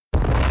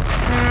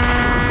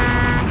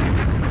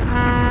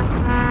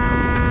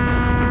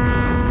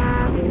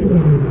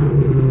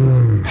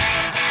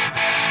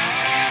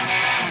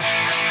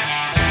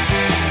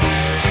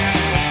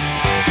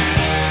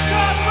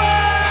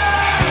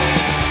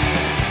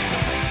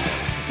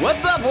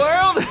What's up,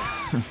 world?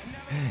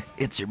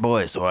 It's your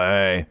boy,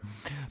 Sway.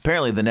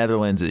 Apparently the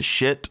Netherlands is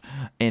shit,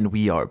 and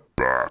we are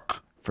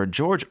back for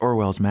George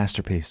Orwell's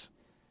masterpiece,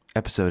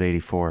 episode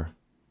 84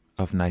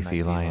 of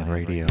Knifey Lion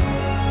Radio. Ooh,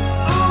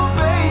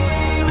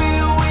 baby,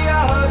 we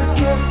are the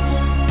gift.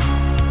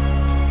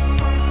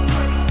 First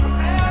place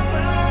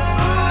forever.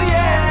 Ooh,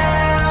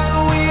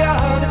 yeah, we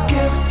are the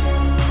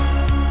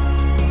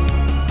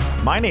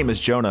gift. My name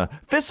is Jonah,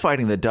 fist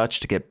fighting the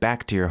Dutch to get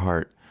back to your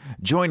heart.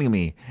 Joining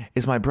me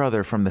is my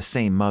brother from the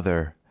same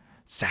mother,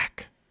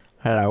 Zach.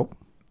 Hello.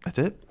 That's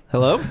it?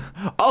 Hello?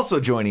 Also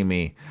joining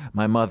me,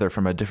 my mother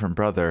from a different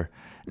brother,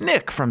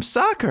 Nick from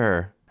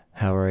soccer.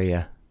 How are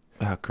you?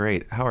 Oh,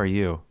 great. How are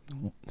you?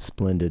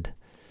 Splendid.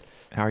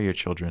 How are your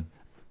children?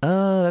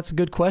 That's a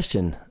good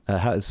question.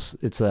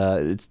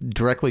 It's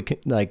directly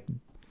like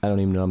I don't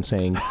even know what I'm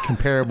saying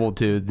comparable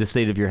to the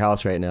state of your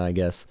house right now, I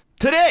guess.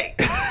 Today,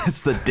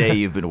 it's the day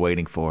you've been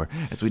waiting for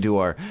as we do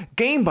our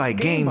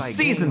game-by-game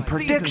season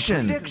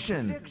prediction.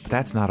 But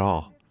that's not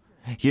all.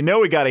 You know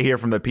we got to hear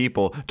from the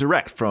people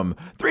direct from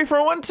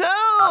 341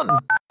 Town.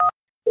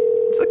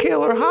 It's the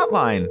KLR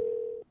hotline.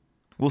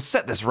 We'll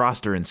set this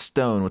roster in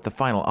stone with the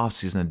final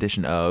off-season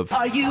edition of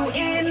Are you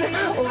in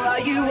or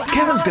are you out?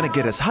 Kevin's going to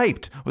get us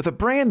hyped with a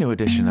brand new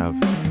edition of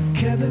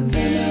Kevin's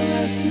in the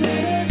last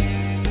minute.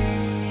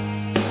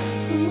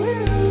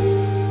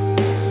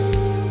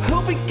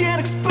 Hope he can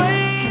explain.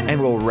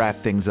 And we'll wrap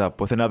things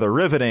up with another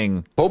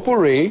riveting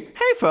Potpourri.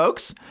 Hey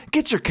folks,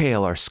 get your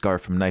KLR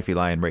scarf from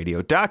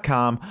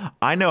KnifeyLionRadio.com.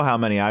 I know how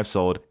many I've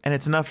sold, and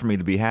it's enough for me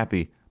to be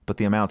happy, but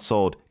the amount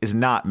sold is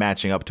not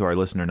matching up to our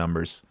listener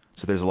numbers.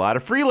 So there's a lot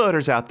of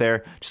freeloaders out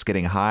there just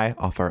getting high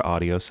off our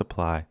audio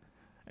supply.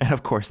 And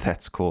of course,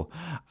 that's cool.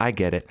 I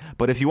get it.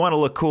 But if you want to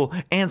look cool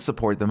and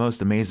support the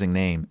most amazing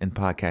name in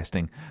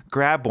podcasting,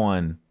 grab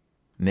one.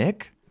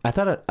 Nick? I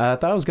thought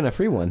I was gonna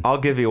free one. I'll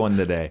give you one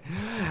today.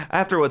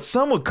 After what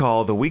some would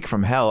call the week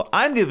from hell,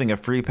 I'm giving a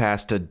free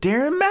pass to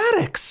Darren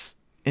Maddox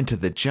into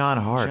the John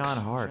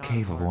Harkes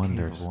Cave of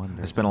Wonders.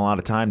 I spent a lot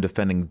of time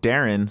defending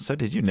Darren, so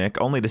did you,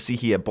 Nick, only to see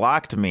he had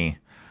blocked me.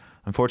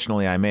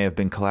 Unfortunately, I may have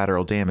been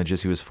collateral damage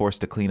as he was forced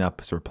to clean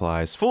up his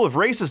replies. Full of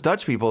racist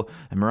Dutch people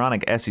and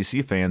moronic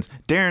FCC fans,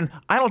 Darren,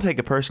 I don't take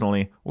it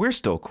personally. We're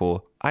still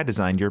cool. I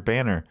designed your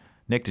banner.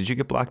 Nick, did you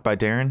get blocked by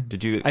Darren?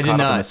 Did you get caught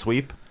up in the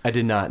sweep? I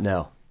did not,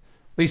 no.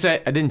 At least I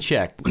didn't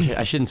check.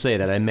 I shouldn't say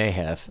that. I may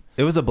have.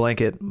 It was a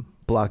blanket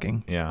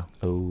blocking. Yeah.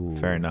 Oh.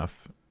 Fair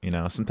enough. You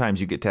know, sometimes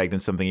you get tagged in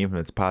something even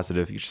if it's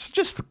positive. You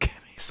just give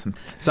me some.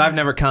 So I've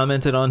never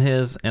commented on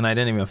his, and I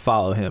didn't even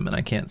follow him, and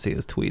I can't see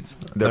his tweets.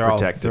 They're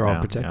protected. They're all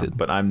now, protected. yeah.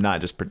 But I'm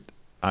not just.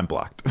 I'm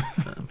blocked.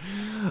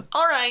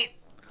 All right.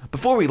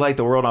 Before we light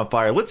the world on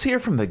fire, let's hear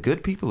from the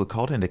good people who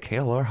called into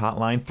KLR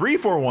Hotline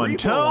 341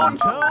 Tone.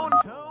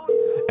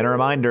 And a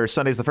reminder,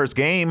 Sunday's the first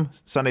game.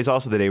 Sunday's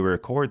also the day we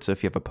record, so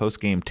if you have a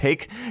post-game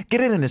take,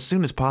 get it in as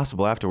soon as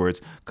possible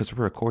afterwards, because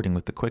we're recording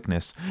with the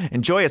quickness.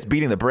 Enjoy us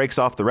beating the brakes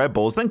off the Red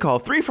Bulls, then call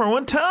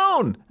 341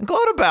 Tone and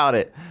gloat about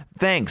it.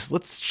 Thanks.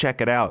 Let's check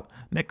it out.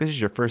 Nick, this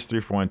is your first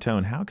 341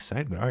 Tone. How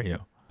excited are you?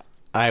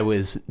 I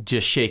was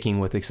just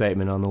shaking with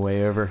excitement on the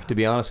way over, to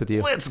be honest with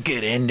you. Let's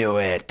get into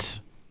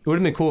it. It would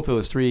have been cool if it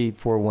was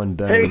 3-4-1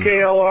 boom. Hey,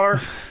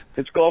 KLR.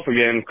 It's Golf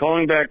again,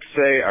 calling back to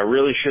say I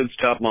really should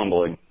stop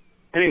mumbling.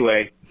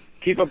 Anyway,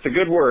 keep up the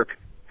good work.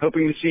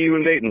 Hoping to see you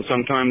in Dayton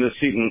sometime this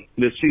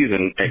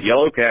season at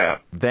Yellow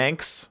Cab.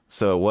 Thanks.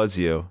 So it was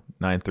you,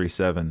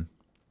 937.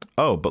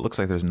 Oh, but looks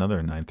like there's another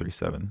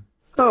 937.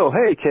 Oh,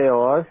 hey,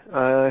 KLR.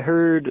 I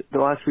heard the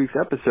last week's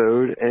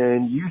episode,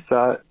 and you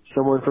thought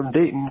someone from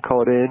Dayton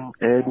called in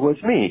and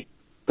was me.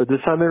 But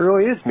this time it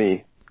really is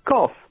me.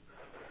 Golf.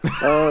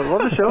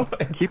 Love the show.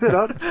 Keep it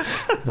up.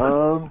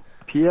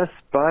 P.S.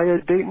 Buy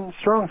a Dayton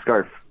Strong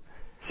scarf.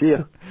 See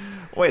ya.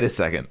 Wait a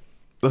second.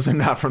 Those are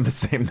not from the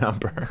same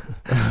number.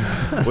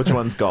 Which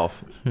one's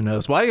golf? Who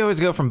knows? Why do you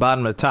always go from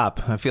bottom to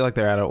top? I feel like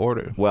they're out of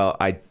order. Well,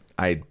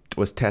 I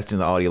was testing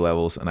the audio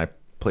levels, and I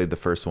played the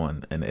first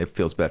one, and it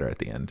feels better at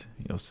the end.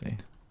 You'll see.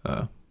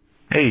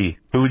 Hey,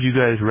 who would you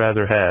guys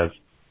rather have,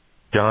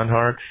 John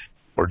Harkes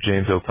or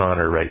James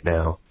O'Connor right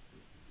now?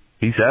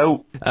 He's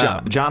out.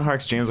 John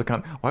Harkes, James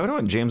O'Connor. Why would I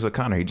want James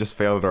O'Connor? He just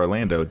failed at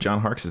Orlando.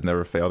 John Harkes has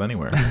never failed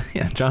anywhere.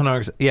 Yeah, John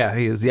Harkes. Yeah,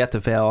 he is yet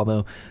to fail.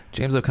 Although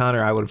James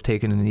O'Connor, I would have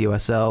taken in the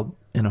USL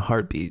in a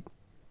heartbeat.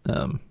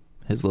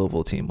 His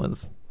Louisville team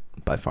was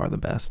by far the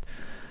best.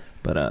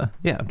 But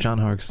yeah, John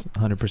Harkes,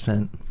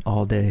 100%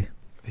 all day.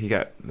 He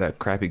got that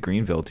crappy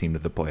Greenville team to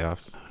the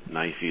playoffs.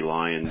 Knifey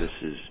Lion, this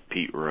is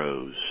Pete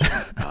Rose.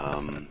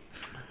 I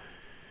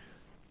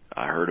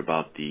heard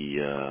about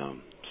the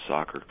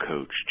soccer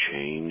coach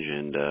change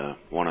and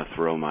want to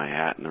throw my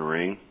hat in the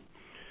ring.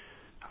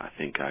 I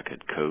think I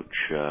could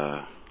coach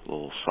a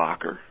little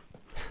soccer.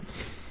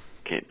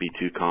 Can't be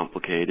too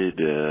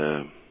complicated.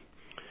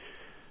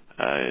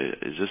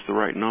 Is this the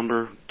right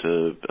number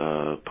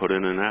to put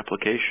in an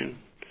application?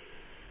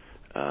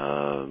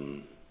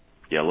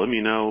 Yeah, let me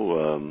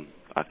know.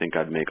 I think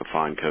I'd make a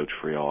fine coach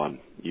for y'all.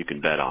 You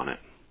can bet on it.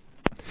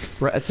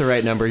 That's the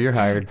right number. You're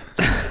hired.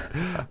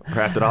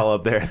 Wrapped it all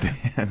up there at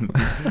the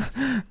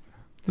end.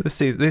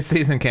 This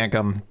season can't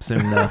come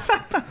soon enough.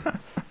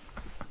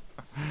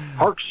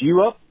 Harks,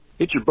 you up?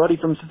 It's your buddy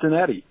from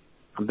Cincinnati.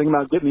 I'm thinking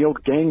about getting the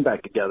old gang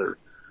back together.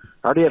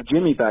 I already have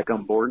Jimmy back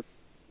on board.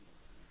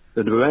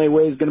 The Duane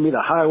way is going to be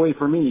the highway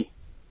for me.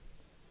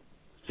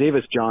 Save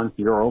us, John.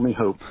 You're our only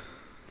hope.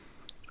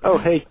 Oh,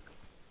 hey.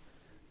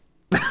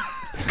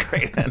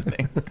 Great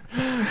ending.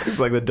 It's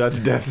like the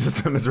Dutch death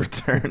system is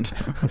returned.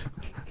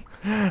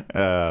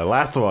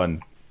 Last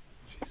one.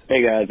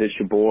 Hey guys, it's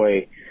your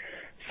boy.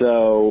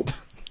 So,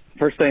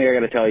 first thing I got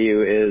to tell you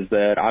is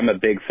that I'm a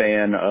big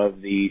fan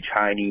of the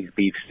Chinese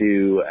beef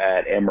stew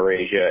at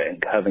Amerasia in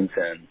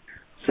Covington.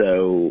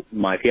 So,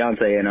 my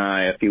fiance and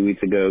I, a few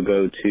weeks ago,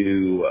 go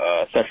to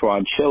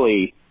Szechuan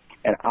Chili,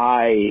 and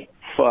I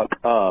fuck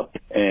up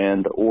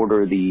and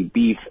order the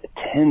beef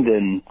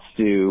tendon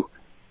stew.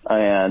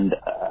 And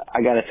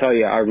I got to tell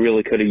you, I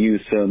really could have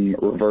used some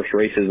reverse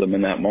racism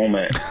in that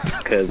moment.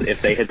 Because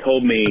if they had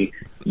told me,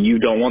 you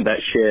don't want that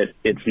shit,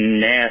 it's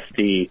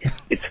nasty,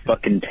 it's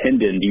fucking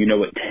tendon. Do you know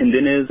what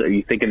tendon is? Are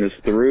you thinking this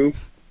through?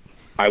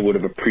 I would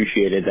have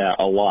appreciated that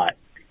a lot.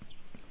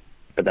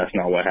 But that's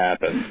not what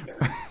happened.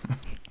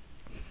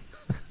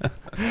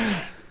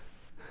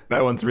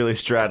 That one's really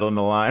straddling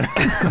the line.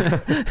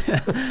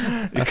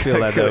 I feel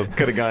that though.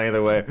 Could have gone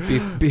either way.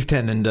 Beef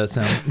tendon does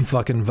sound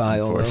fucking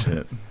vile.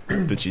 Unfortunate.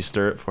 Did she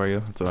stir it for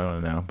you? That's what I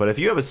want to know. But if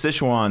you have a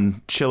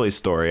Sichuan chili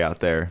story out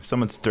there, if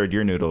someone stirred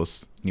your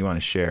noodles, you want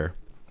to share,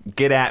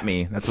 get at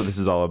me. That's what this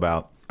is all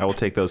about. I will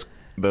take those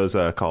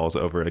calls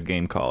over a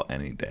game call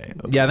any day.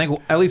 Yeah, I think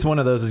at least one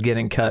of those is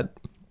getting cut.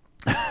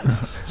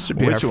 Should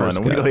be Which our one?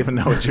 first We go. don't even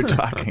know what you're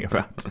talking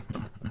about.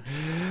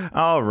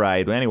 All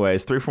right.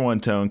 Anyways,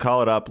 3-for-1 Tone.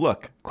 Call it up.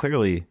 Look,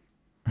 clearly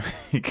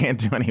you can't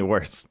do any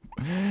worse.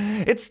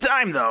 It's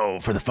time, though,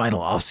 for the final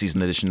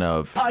off-season edition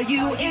of Are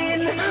you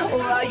in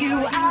or are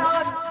you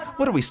out?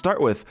 What do we start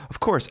with? Of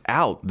course,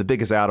 out. The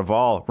biggest out of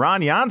all.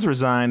 Ron Jans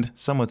resigned.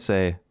 Some would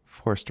say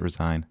forced to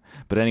resign.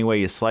 But anyway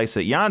you slice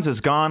it, Jans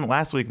is gone.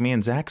 Last week, me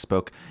and Zach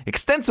spoke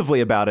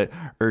extensively about it,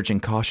 urging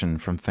caution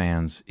from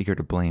fans eager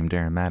to blame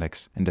Darren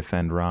Maddox and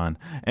defend Ron.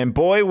 And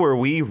boy, were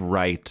we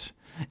right.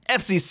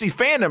 FCC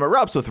fandom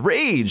erupts with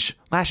rage,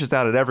 lashes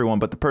out at everyone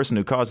but the person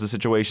who caused the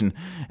situation,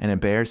 and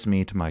embarrassed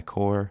me to my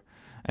core.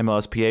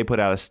 MLSPA put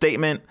out a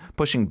statement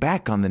pushing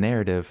back on the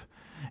narrative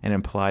and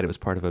implied it was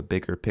part of a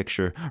bigger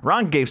picture.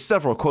 Ron gave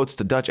several quotes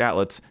to Dutch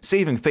outlets,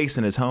 saving face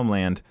in his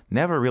homeland,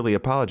 never really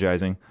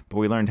apologizing, but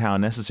we learned how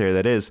unnecessary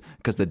that is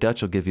because the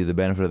Dutch will give you the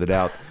benefit of the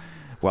doubt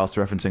whilst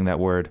referencing that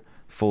word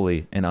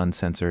fully and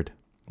uncensored.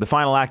 The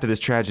final act of this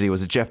tragedy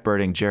was a Jeff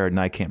Birding Jared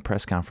Nightcamp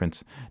press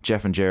conference.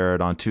 Jeff and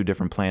Jared on two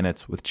different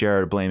planets, with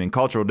Jared blaming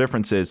cultural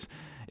differences.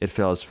 It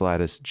fell as flat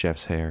as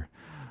Jeff's hair.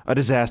 A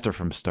disaster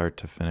from start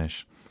to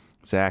finish.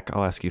 Zach,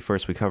 I'll ask you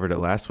first. We covered it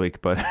last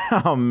week, but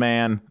oh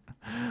man,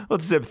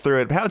 let's zip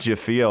through it. How'd you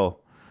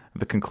feel at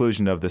the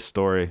conclusion of this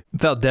story?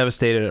 Felt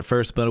devastated at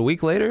first, but a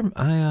week later,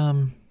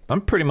 I'm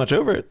pretty much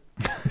over it.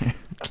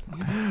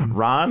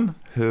 Ron,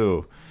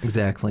 who?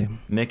 Exactly.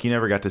 Nick, you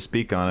never got to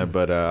speak on it,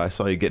 but I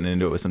saw you getting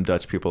into it with some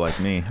Dutch people like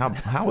me.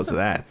 How was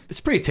that? It's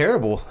pretty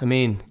terrible. I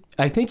mean,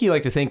 I think you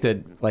like to think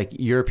that like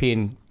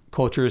European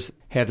cultures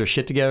have their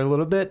shit together a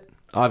little bit.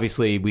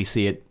 Obviously, we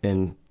see it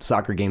in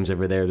soccer games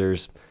over there.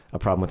 There's a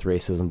problem with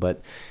racism,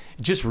 but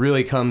it just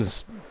really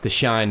comes to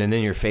shine and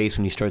in your face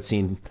when you start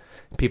seeing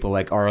people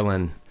like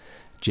Arlen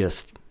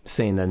just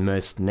saying the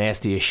most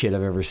nastiest shit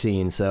I've ever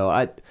seen. So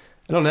I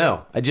don't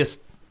know.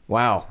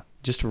 Wow.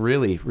 Just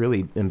really,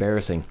 really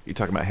embarrassing. You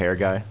talking about hair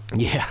guy?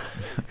 Yeah.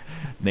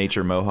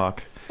 Nature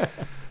mohawk.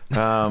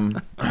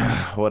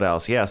 What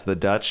else? Yes, the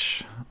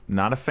Dutch,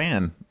 not a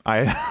fan.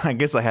 I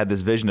guess I had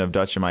this vision of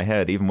Dutch in my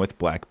head, even with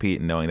Black Pete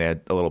and knowing they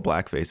had a little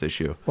blackface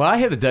issue. Well, I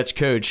had a Dutch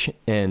coach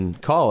in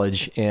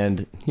college,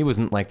 and he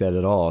wasn't like that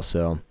at all,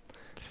 so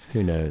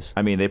who knows?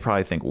 I mean, they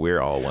probably think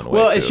we're all one way.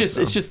 Well, too,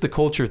 it's just the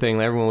culture thing.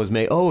 Like, everyone was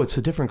made, oh, it's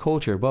a different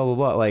culture, blah, blah,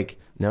 blah. Like,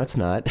 no, it's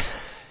not.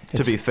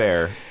 To be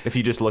fair, if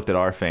you just looked at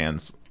our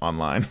fans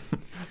online,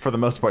 for the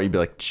most part, you'd be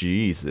like,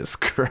 Jesus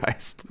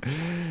Christ.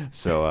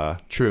 So,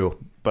 true.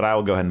 But I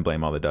will go ahead and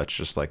blame all the Dutch,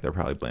 just like they're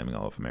probably blaming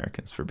all of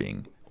Americans for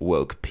being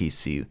woke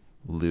PC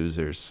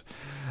losers.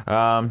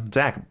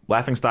 Zach,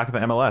 laughing stock of the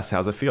MLS.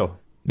 How's it feel?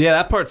 Yeah,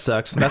 that part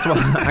sucks. That's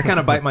why I kind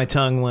of bite my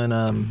tongue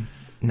when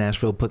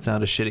Nashville puts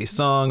out a shitty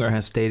song or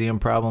has stadium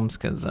problems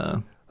because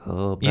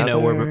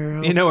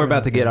we're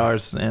about to get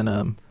ours,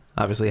 and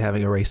obviously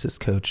having a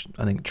racist coach,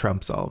 I think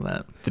trumps all of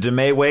that. The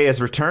DeMay way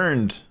has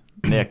returned.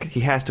 Nick,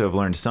 he has to have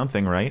learned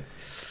something, right?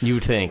 You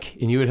would think,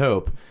 and you would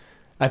hope.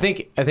 I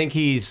think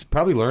he's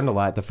probably learned a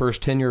lot the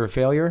first tenure of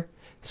failure.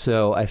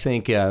 So I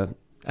think I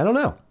don't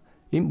know.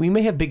 We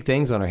may have big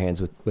things on our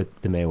hands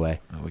with the Mayway.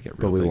 Oh, we get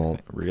but we won't.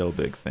 Real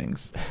big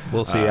things.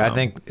 We'll see. I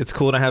think it's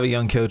cool to have a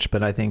young coach,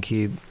 but I think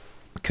he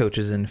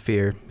coaches in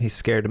fear. He's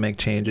scared to make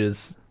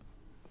changes,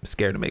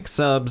 scared to make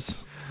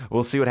subs.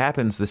 We'll see what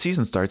happens. The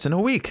season starts in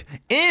a week.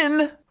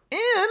 In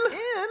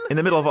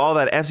the middle of all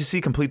that,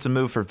 FCC completes a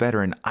move for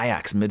veteran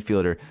Ajax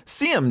midfielder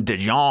Siem de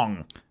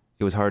Jong.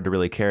 it was hard to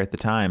really care at the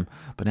time.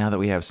 But now that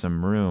we have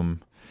some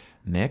room,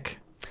 Nick,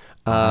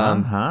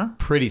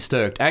 pretty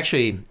stoked.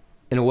 Actually,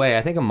 in a way,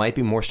 I think I might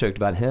be more stoked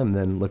about him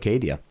than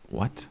Locadia.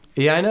 What?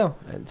 Yeah, I know.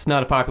 It's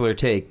not a popular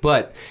take,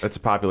 but... That's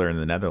popular in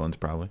the Netherlands,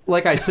 probably.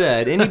 Like I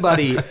said,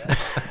 anybody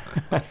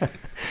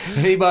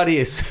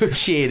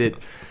associated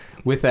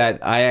with that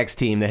Ajax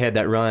team that had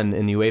that run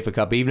in the UEFA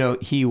Cup, even though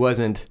he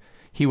wasn't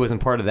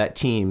part of that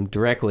team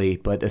directly,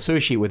 but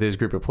associate with his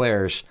group of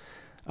players,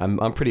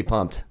 I'm pretty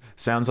pumped.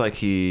 Sounds like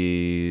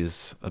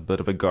he's a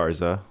bit of a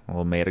Garza, a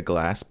little made of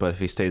glass, but if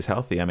he stays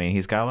healthy, I mean,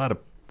 he's got a lot of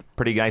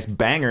pretty nice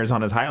bangers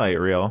on his highlight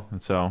reel.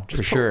 And so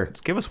For sure.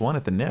 Let's give us one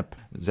at the nip.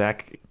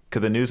 Zach,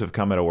 could the news have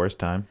come at a worse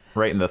time?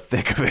 Right in the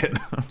thick of it.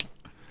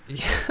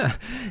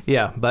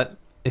 Yeah, but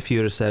if you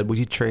would have said, would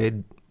you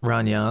trade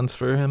Ron Jans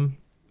for him?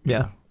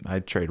 Yeah.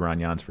 I'd trade Ron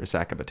Jans for a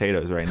sack of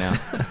potatoes right now.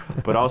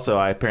 But also,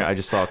 I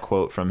just saw a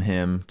quote from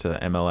him to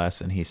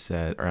MLS, and he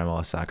said, or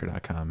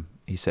MLSsoccer.com,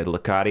 he said,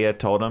 Locadia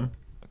told him,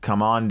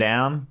 come on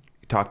down.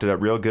 He talked it up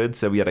real good,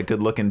 said we had a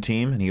good-looking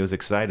team, and he was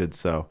excited.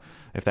 So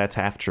if that's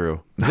half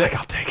true,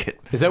 I'll take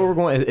it. Is that where we're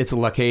going? It's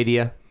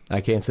Locadia.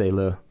 I can't say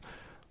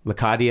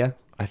Locadia.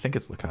 I think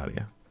it's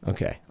Locadia.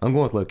 Okay. I'm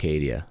going with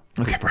Locadia.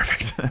 Okay,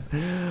 perfect.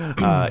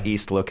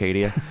 East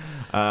Locadia.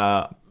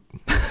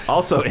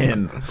 Also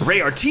in,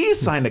 Ray Ortiz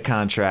signed a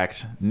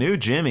contract. New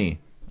Jimmy.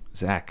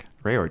 Zach,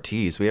 Ray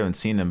Ortiz. We haven't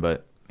seen him,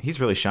 but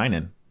he's really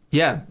shining.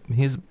 Yeah,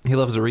 he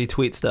loves to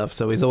retweet stuff,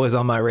 so he's always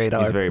on my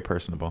radar. He's very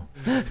personable.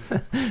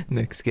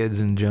 Nick's kids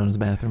in Jonah's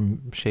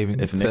bathroom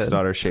shaving. If Nick's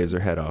daughter shaves her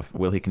head off,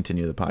 will he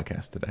continue the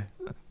podcast today?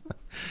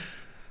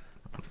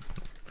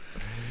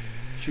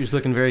 She was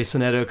looking very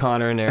Sinead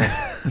O'Connor in there.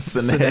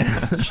 Sinead.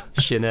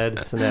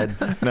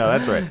 No,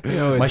 that's right.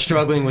 My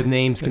struggling with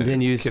names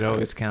continues. You can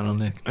always count on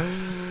Nick.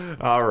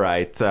 All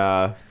right.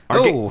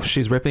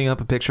 She's ripping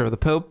up a picture of the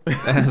Pope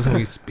as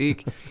we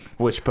speak.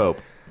 Which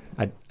Pope?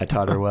 I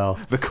taught her well.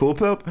 The cool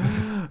Pope?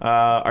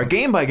 Our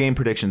game-by-game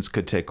predictions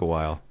could take a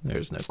while.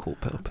 There's no cool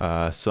Pope.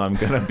 So I'm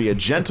going to be a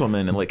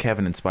gentleman and let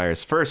Kevin inspire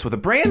us first with a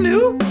brand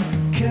new...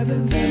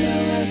 Kevin's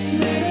MLS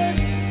Minute.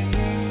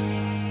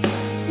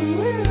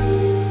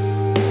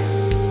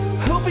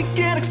 Hope he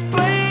can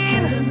explain.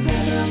 Kevin's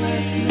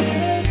MLS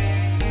Minute.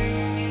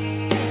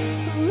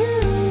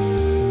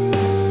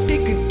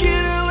 It could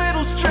get a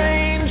little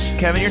strange.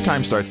 Kevin, your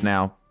time starts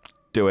now.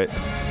 Do it.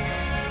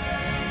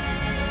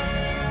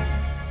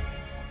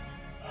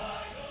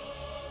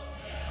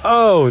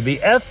 Oh, the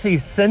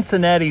FC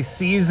Cincinnati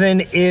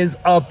season is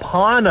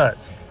upon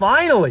us.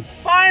 Finally,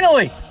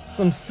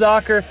 some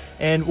soccer,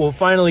 and we'll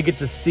finally get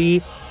to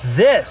see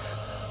this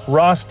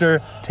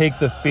roster take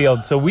the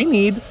field. So we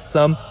need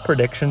some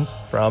predictions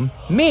from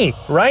me,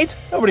 right?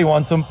 Nobody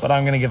wants them, but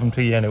I'm going to give them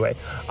to you anyway.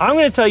 I'm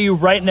going to tell you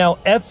right now,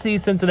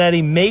 FC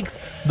Cincinnati makes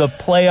the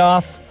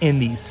playoffs in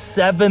the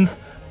 7th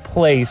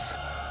place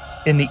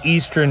in the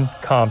Eastern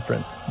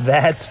Conference.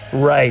 That's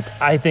right.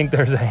 I think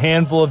there's a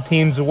handful of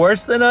teams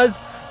worse than us,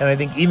 and I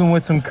think even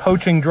with some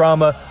coaching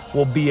drama,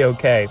 we'll be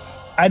okay.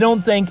 I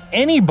don't think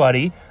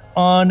anybody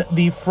on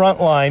the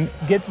front line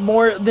gets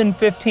more than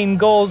 15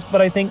 goals,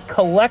 but I think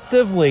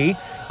collectively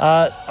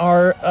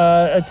our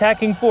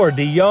attacking forward,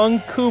 De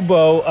Jong,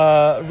 Kubo,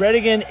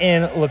 Redigan,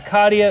 and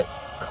Locadia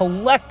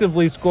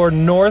collectively scored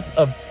north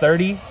of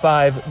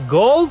 35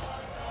 goals.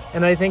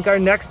 And I think our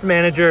next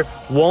manager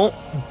won't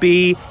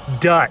be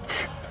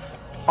Dutch.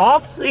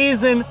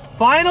 Off-season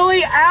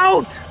finally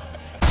out!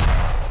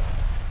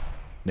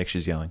 Nick's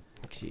just yelling.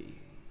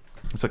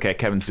 It's okay.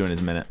 Kevin's doing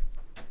his minute.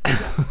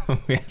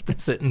 We have to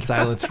sit in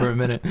silence for a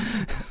minute.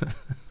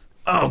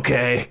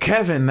 Okay,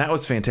 Kevin, that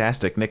was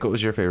fantastic. Nick, what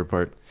was your favorite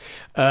part?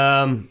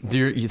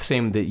 The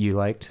same that you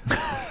liked.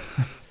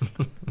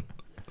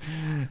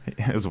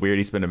 It was weird.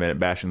 He spent a minute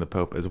bashing the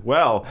Pope as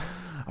well.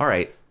 All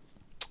right.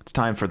 It's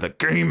time for the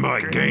Game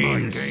by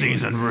Game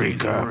season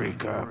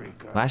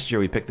recap. Last year,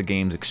 we picked the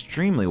games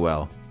extremely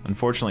well.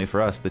 Unfortunately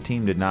for us, the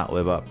team did not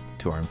live up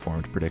to our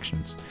informed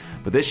predictions.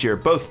 But this year,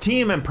 both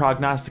team and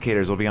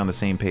prognosticators will be on the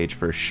same page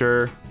for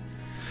sure.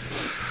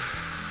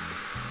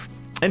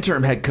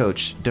 Interim head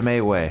coach,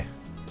 Deme Way.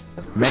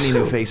 Many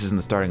new faces in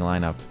the starting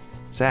lineup.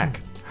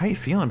 Zach, how are you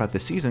feeling about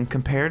this season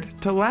compared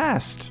to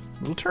last?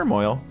 A little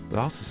turmoil, but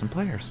also some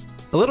players.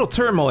 A little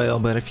turmoil,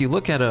 but if you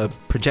look at a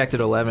projected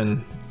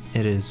 11,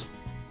 it is...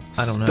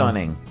 I don't know.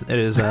 Stunning. It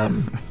is, I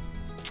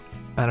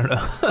don't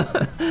know,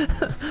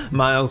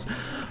 miles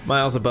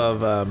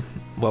above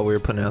what we were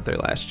putting out there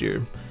last year.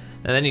 And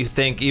then you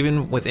think,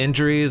 even with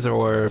injuries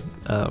or,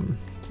 I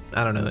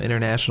don't know,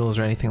 internationals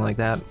or anything like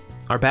that,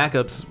 our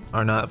backups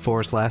are not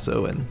Forrest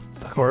Lasso and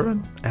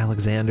Corbin?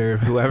 Alexander,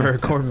 whoever,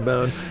 Corbin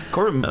Bone.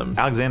 Corbin,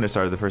 Alexander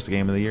started the first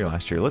game of the year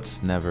last year.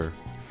 Let's never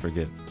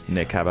forget.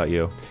 Nick, how about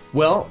you?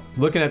 Well,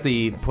 looking at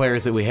the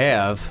players that we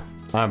have,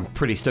 I'm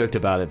pretty stoked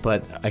about it,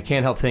 but I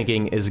can't help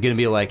thinking, is it going to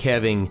be like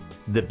having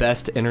the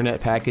best internet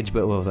package,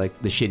 but with like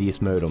the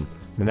shittiest modem?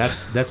 And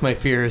that's my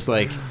fear. Is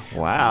like,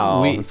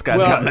 wow, this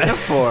guy's got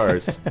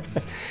metaphors.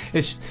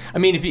 It's, I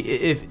mean,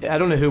 if I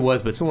don't know who it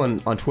was, but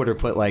someone on Twitter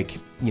put like,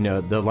 you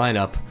know, the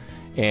lineup,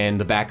 and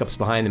the backups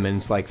behind them, and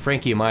it's like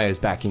Frankie Amaya is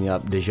backing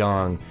up De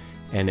Jong,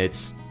 and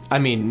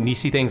you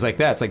see things like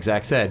that. It's like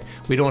Zach said,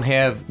 we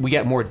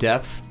got more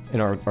depth in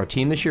our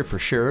team this year for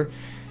sure.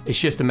 It's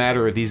just a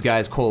matter of these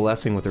guys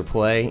coalescing with their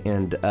play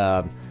and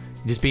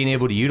just being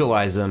able to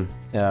utilize them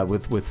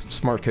with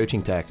smart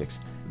coaching tactics.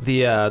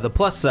 The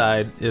plus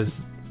side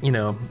is,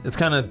 it's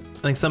kind of,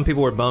 I think some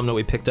people were bummed that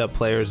we picked up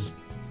players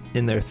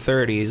in their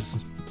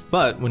 30s,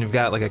 but when you've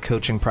got like a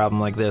coaching problem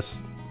like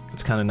this,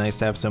 it's kind of nice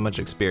to have so much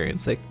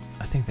experience. I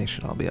think they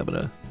should all be able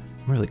to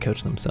really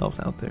coach themselves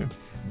out there.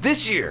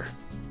 This year,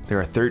 there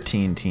are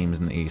 13 teams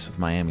in the East with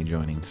Miami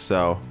joining.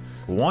 So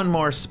one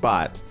more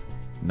spot,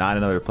 not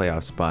another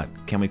playoff spot.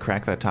 Can we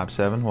crack that top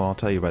 7? Well, I'll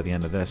tell you by the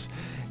end of this.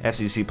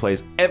 FCC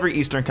plays every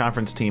Eastern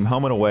Conference team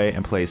home and away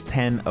and plays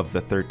 10 of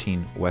the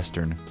 13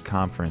 Western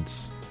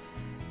Conference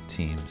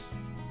teams.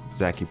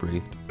 Zach, you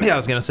breathed. Yeah, I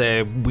was going to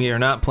say, we are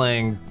not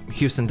playing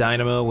Houston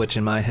Dynamo, which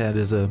in my head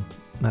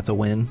that's a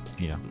win.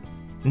 Yeah.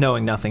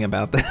 Knowing nothing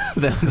about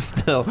them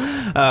still.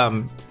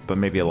 But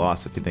maybe a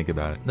loss if you think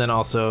about it. Then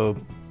also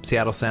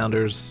Seattle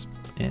Sounders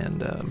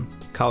and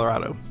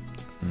Colorado.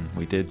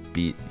 We did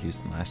beat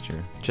Houston last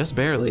year. Just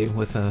barely,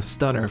 with a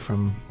stunner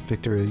from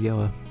Victor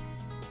Ulloa.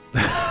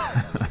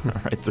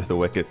 Right through the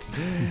wickets.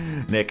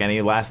 Nick,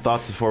 any last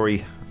thoughts before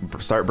we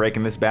start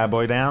breaking this bad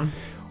boy down?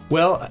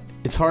 Well,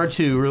 it's hard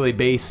to really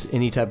base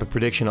any type of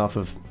prediction off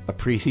of a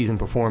preseason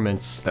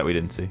performance that we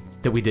didn't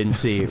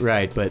see.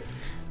 Right? But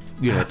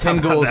 10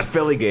 goals. That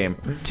Philly game.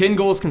 10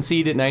 goals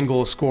conceded, 9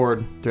 goals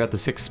scored throughout the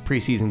 6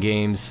 preseason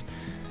games,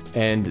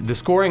 and the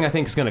scoring I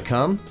think is going to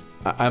come.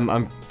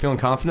 I'm feeling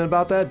confident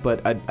about that,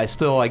 but I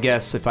still, I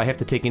guess, if I have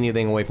to take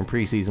anything away from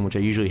preseason, which I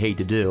usually hate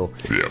to do,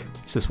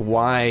 it's just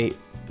why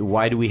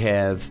do we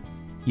have,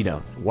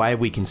 why have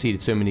we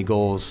conceded so many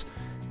goals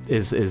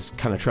is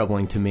kind of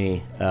troubling to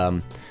me.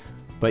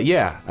 But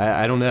yeah,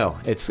 I don't know.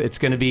 It's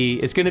gonna be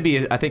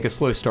I think a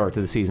slow start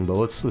to the season, but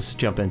let's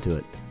jump into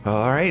it.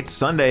 All right,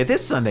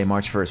 this Sunday,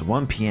 March 1st,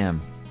 1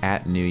 p.m.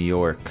 at New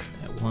York.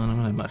 At 1, I'm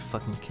gonna have my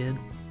fucking kid.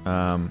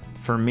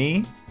 For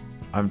me,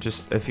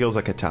 it feels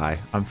like a tie.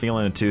 I'm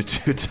feeling a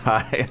 2-2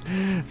 tie.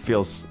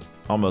 Feels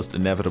almost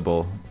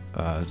inevitable.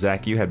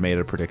 Zach, you had made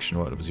a prediction.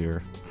 What was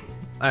your?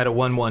 I had a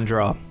 1-1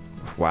 draw.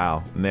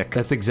 Wow, Nick.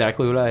 That's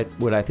exactly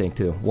what I think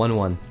too.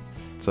 1-1.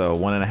 So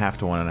 1.5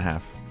 to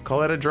 1.5. Call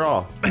that a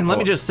draw. And let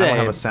me just say, I don't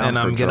have a sound and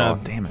for I'm draw.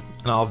 gonna, Damn it.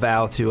 And I'll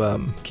vow to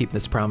keep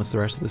this promise the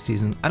rest of the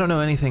season. I don't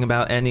know anything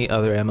about any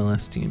other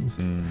MLS teams.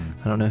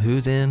 I don't know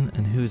who's in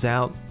and who's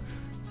out.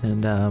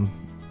 And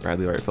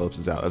Bradley Wright Phillips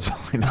is out. That's all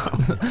I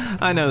know.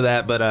 I know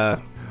that,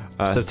 but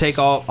so take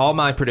all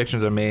my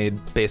predictions are made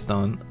based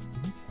on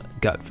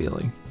gut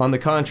feeling. On the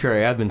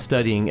contrary, I've been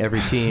studying every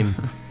team.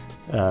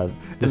 In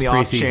this the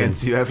off preseason.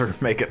 chance you ever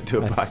make it to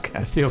a podcast.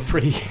 I feel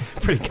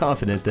pretty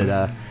confident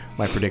that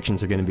my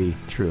predictions are going to be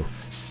true.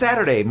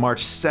 Saturday,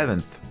 March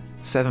 7th,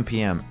 7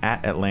 p.m.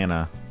 at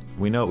Atlanta.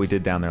 We know what we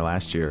did down there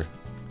last year.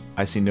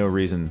 I see no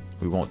reason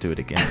we won't do it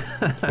again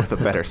with a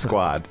better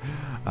squad.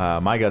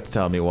 My gut's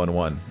telling me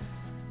 1-1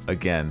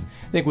 again.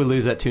 I think we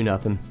lose that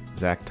 2-0.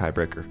 Zach,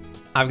 tiebreaker.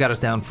 I've got us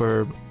down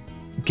for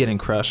getting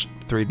crushed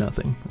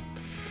 3-0.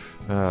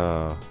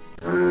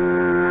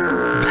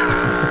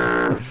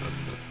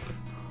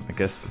 I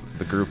guess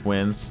the group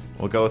wins.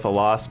 We'll go with a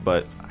loss,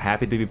 but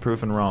happy to be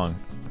proven wrong.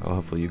 Well,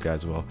 hopefully you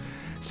guys will.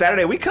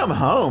 Saturday, we come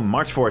home,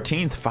 March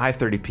 14th,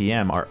 5:30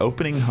 p.m. Our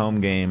opening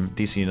home game,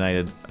 DC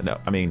United. No,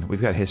 I mean,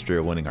 we've got a history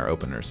of winning our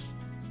openers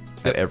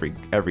at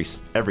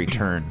every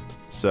turn.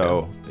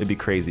 So it'd be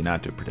crazy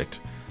not to predict.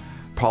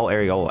 Paul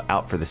Arriola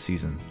out for the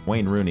season.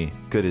 Wayne Rooney,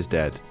 good as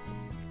dead.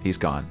 He's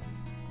gone.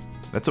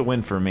 That's a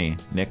win for me.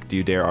 Nick, do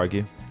you dare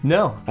argue?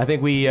 No, I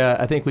think we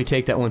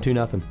take that one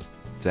 2-0.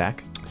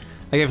 Zach?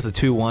 I gave us a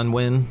 2-1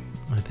 win.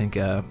 I think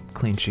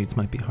clean sheets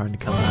might be hard to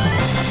come by.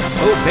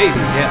 Oh, baby.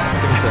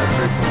 Yeah, give us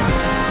 3 points.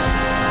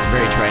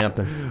 Very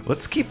triumphant.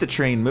 Let's keep the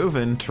train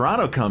moving.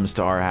 Toronto comes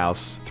to our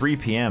house 3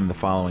 p.m. the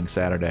following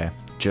Saturday.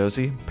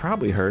 Josie,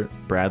 probably hurt.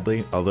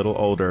 Bradley, a little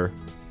older.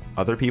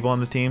 Other people on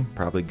the team,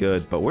 probably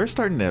good. But we're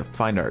starting to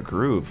find our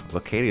groove.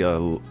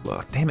 Lacadia,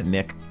 damn it,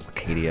 Nick.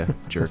 Lacadia,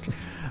 jerk.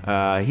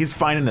 He's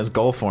finding his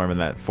goal form in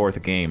that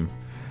 4th game.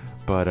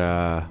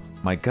 But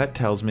my gut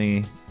tells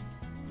me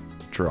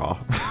draw.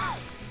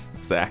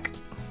 Zach?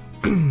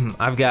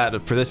 I've got,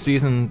 for this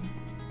season,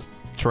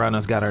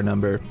 Toronto's got our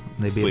number.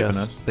 They beat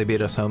us. They beat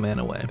us home and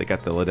away. They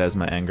got the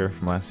Ledesma anger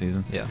from last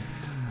season.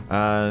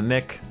 Yeah.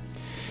 Nick,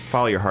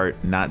 follow your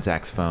heart, not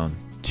Zach's phone.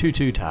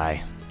 2-2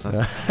 tie.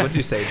 What did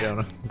you say,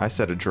 Jonah? I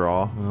said a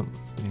draw. Well,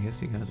 I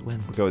guess you guys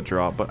win. We'll go with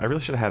draw, but I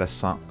really should have had a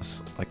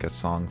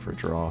song for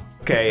draw.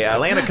 Okay,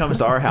 Atlanta comes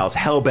to our house,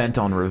 hell-bent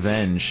on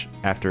revenge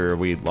after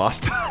we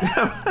lost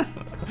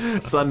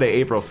Sunday,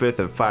 April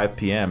 5th at 5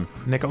 p.m.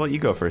 Nick, I'll let you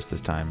go first this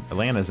time.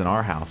 Atlanta's in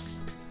our house.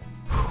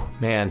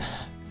 Man,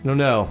 I don't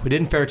know. We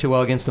didn't fare too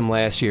well against them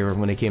last year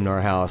when they came to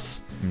our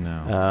house.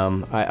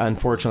 No. I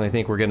unfortunately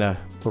think we're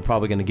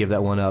probably gonna give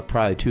that one up.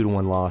 Probably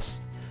 2-1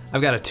 loss.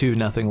 I've got a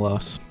 2-0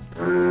 loss.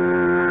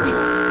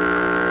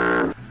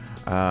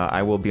 I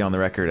I will be on the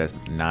record as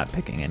not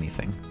picking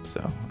anything.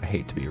 So I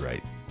hate to be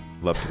right.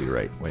 Love to be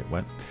right. Wait,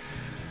 what?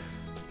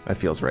 That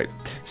feels right.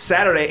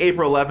 Saturday,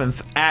 April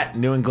 11th at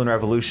New England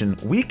Revolution.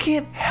 We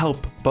can't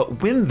help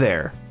but win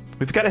there.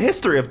 We've got a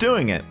history of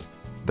doing it.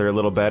 They're a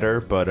little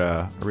better, but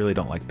I really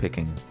don't like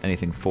picking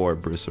anything for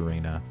Bruce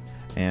Arena.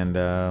 And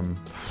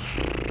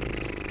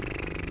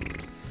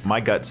my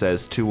gut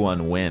says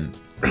 2-1 win.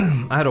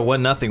 I had a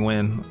 1-0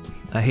 win.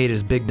 I hate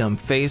his big dumb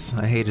face.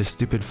 I hate his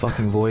stupid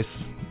fucking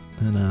voice.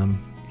 And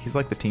he's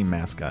like the team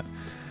mascot.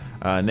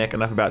 Nick,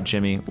 enough about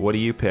Jimmy. What do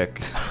you pick?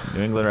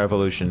 New England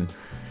Revolution.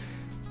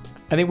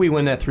 I think we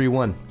win that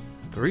 3-1.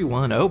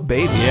 3-1. Oh,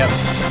 baby. Yep.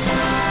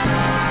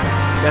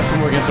 That's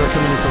when we're going to start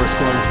coming into our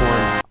scoring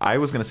form. I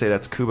was going to say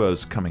that's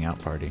Kubo's coming out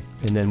party.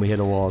 And then we hit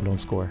a wall and don't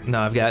score.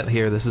 No, I've got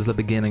here. This is the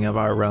beginning of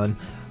our run.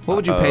 What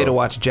would you pay to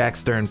watch Jack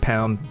Stern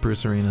pound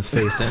Bruce Arena's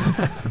face in?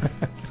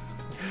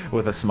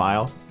 With a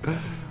smile?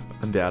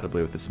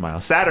 Undoubtedly with a smile.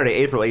 Saturday,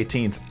 April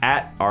 18th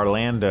at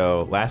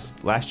Orlando.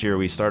 Last year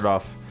we started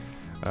off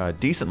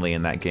decently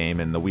in that game,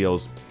 and the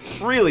wheels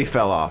really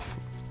fell off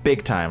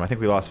big time. I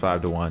think we lost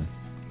 5-1.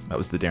 That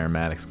was the Darren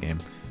Maddox game.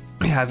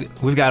 Yeah,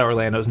 we've got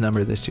Orlando's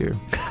number this year.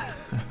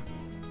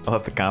 I'll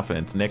have the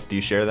confidence. Nick, do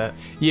you share that?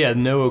 Yeah,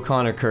 no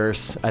O'Connor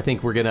curse. I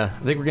think we're gonna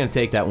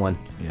take that one.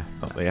 Yeah,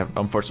 well, they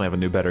unfortunately have a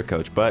new better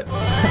coach, but the people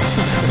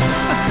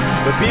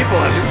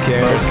have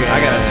spoken.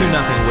 I got a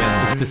 2-0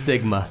 win. It's the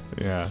stigma.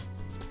 Yeah,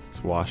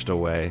 it's washed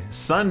away.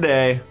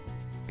 Sunday.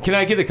 Can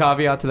I give a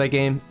caveat to that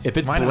game? If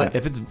it's Why not?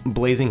 if it's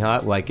blazing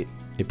hot, like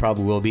it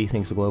probably will be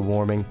thanks to global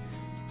warming,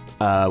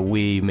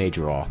 we may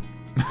draw.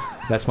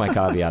 That's my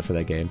caveat for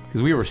that game,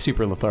 because we were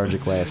super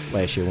lethargic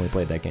last year when we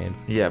played that game.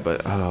 Yeah,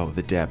 but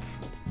the depth.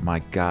 My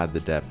God,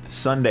 the depth.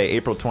 Sunday,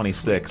 April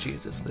 26th. Sweet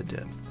Jesus, the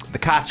depth. The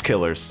Koch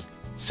Killers,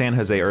 San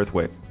Jose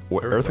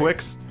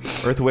Earthquakes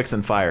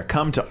and Fire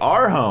come to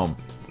our home.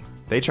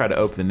 They try to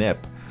open the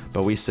nip,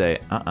 but we say,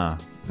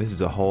 this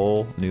is a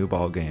whole new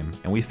ball game,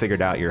 and we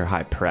figured out your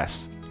high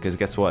press, because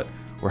guess what?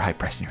 We're high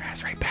pressing your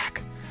ass right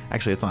back.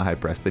 Actually, it's not high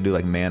press. They do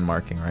like man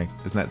marking, right?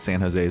 Isn't that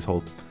San Jose's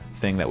whole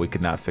thing that we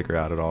could not figure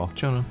out at all?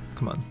 Jonah,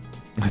 come on.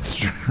 That's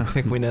true. I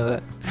think we know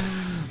that.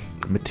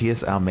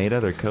 Matias Almeida,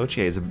 their coach,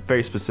 yeah, he's a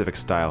very specific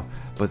style.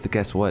 But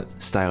guess what?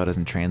 Style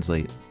doesn't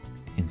translate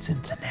in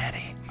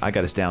Cincinnati. I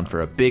got us down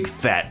for a big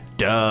fat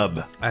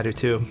dub. I do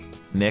too.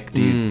 Nick,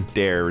 do you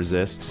dare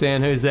resist?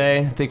 San Jose,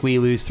 I think we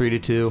lose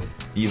 3-2.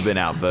 You've been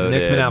outvoted.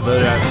 Nick's been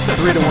outvoted.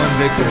 3-1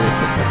 victory.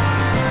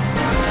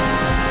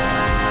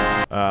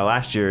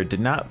 Last year did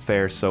not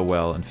fare so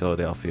well in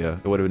Philadelphia.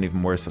 It would have been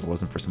even worse if it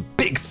wasn't for some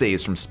big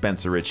saves from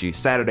Spencer Ritchie.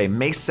 Saturday,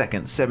 May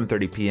 2nd,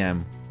 7:30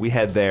 p.m. We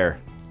head there.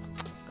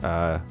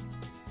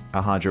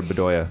 Alejandro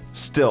Bedoya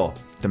still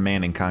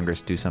demanding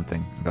Congress do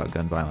something about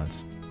gun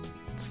violence.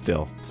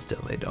 Still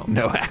they don't.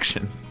 No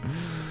action.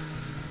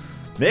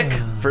 Nick,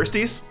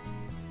 firsties?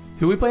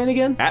 Who we playing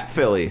again? At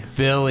Philly.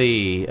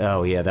 Philly.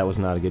 Oh, yeah, that was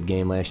not a good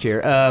game last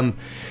year.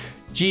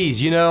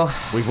 Geez,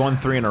 we've won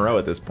 3 in a row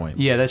at this point.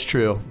 Yeah, that's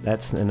true.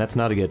 That's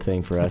not a good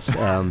thing for us.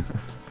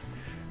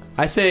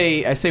 I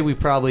say we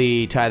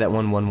probably tie that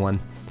 1-1-1.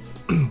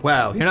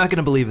 Wow, you're not going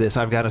to believe this.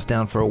 I've got us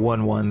down for a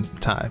 1-1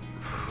 tie.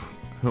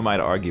 Who am I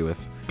to argue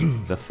with?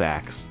 The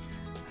facts.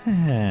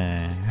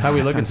 How are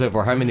we looking so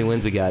far? How many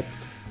wins we got?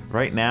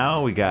 Right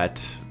now, we got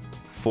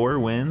 4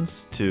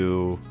 wins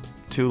to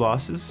 2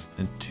 losses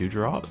and 3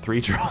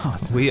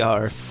 draws. We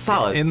are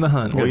solid in the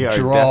hunt. We are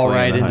draw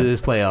right in the into hunt. this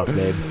playoffs,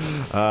 babe.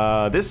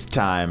 This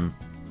time,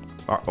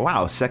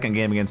 second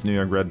game against New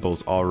York Red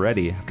Bulls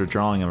already after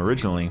drawing them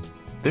originally.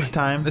 This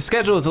time, the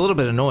schedule is a little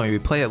bit annoying. We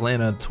play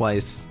Atlanta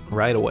twice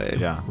right away.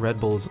 Yeah.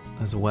 Red Bulls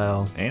as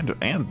well. And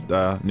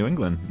New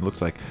England, it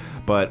looks like.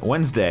 But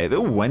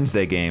the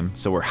Wednesday game,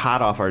 so we're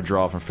hot off our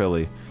draw from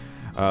Philly.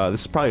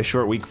 This is probably a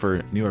short week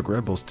for New York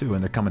Red Bulls, too,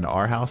 and they're coming to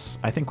our house.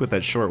 I think with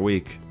that short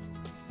week,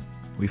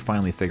 we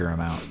finally figure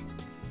them out.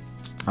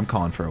 I'm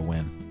calling for a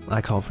win. I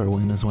call for a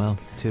win as well,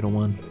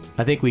 2-1.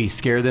 I think we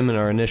scare them in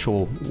our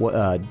initial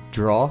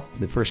draw,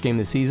 the first game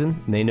of the season.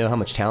 And they know how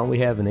much talent we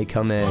have, and they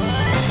come in.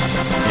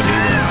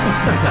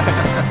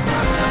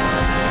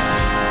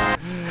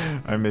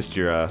 I missed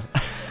your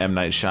M.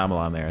 Night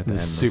Shyamalan there at the end.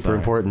 This is super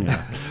important.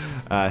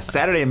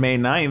 Saturday, May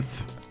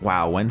 9th.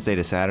 Wow, Wednesday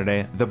to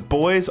Saturday. The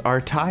boys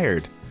are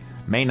tired.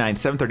 May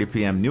 9th, 7:30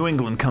 p.m. New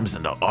England comes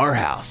into our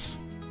house.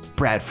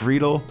 Brad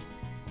Friedel,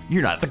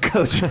 you're not the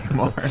coach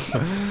anymore.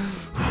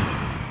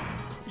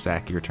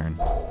 Zach, your turn.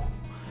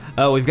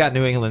 Oh, we've got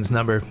New England's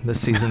number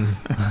this season.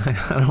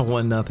 I don't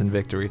 1-0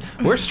 victory.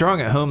 We're strong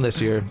at home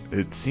this year.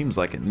 It seems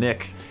like it.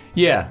 Nick.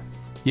 Yeah.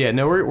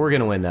 No, we're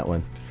gonna win that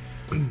one.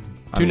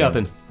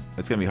 2-0.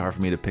 It's gonna be hard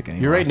for me to pick any.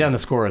 You're writing down the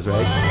scores,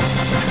 right?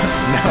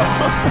 No.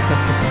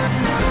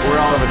 We're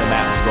all over the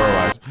map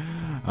score-wise.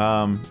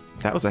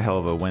 That was a hell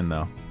of a win,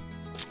 though.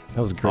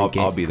 That was a great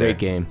game. I'll be there. Great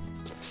game.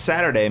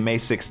 Saturday, May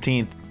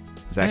 16th,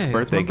 Zach's Hey,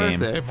 birthday it's my game,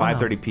 birthday.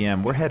 5:30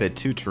 p.m. We're headed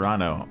to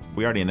Toronto.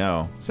 We already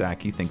know,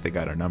 Zach, you think they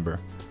got our number.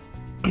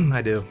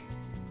 I do.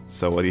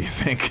 So what do you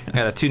think? I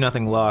got a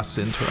 2-0 loss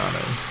in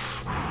Toronto.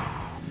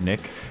 Nick?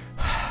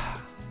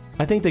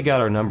 I think they got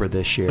our number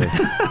this year.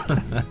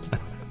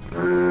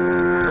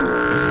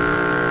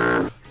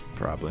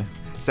 Probably.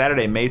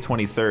 Saturday, May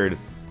 23rd,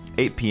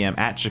 8 p.m.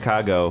 at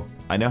Chicago.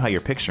 I know how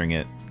you're picturing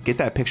it. Get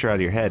that picture out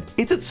of your head.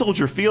 It's at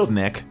Soldier Field,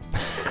 Nick.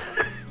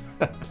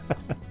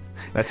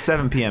 That's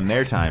 7 p.m.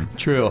 their time.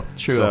 True.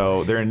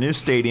 So they're in a new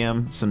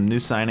stadium, some new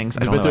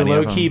signings. I don't But know they're any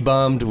of low-key them.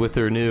 bummed with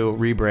their new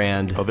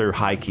rebrand. Oh, they're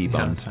high-key Yeah,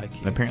 bummed. it's high-key.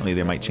 And apparently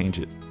they might change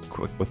it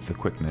quick with the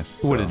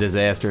quickness. What a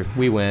disaster.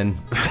 We win.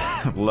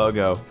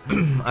 Logo.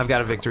 I've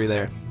got a victory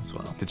there as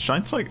well. Did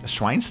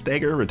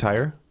Schweinsteiger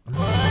retire?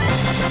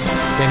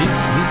 Yeah, he's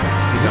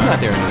not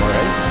there anymore,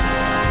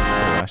 right?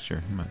 So last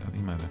year. He might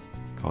have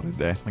called it a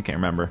day. I can't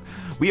remember.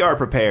 We are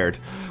prepared.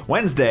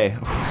 Wednesday,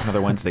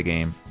 another Wednesday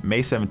game.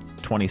 May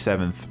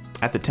 27th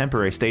at the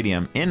Temporary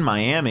Stadium in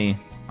Miami.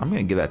 I'm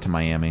going to give that to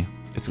Miami.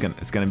 It's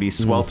gonna be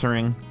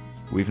sweltering.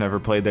 We've never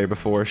played there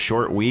before.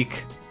 Short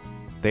week.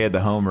 They had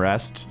the home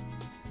rest.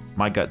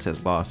 My gut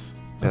says loss.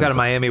 I've got a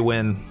Miami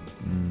win.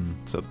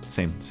 So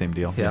same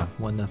deal. Yeah,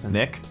 1-0.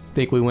 Nick?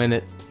 Think we win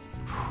it.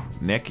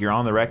 Nick, you're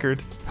on the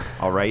record.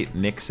 All right,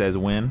 Nick says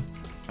win.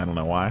 I don't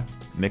know why.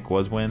 Nick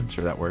was win.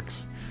 Sure, that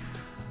works.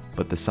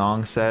 But the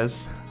song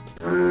says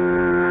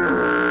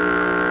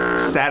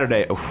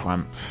Saturday.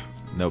 I'm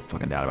no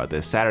fucking doubt about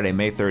this. Saturday,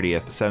 May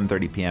 30th,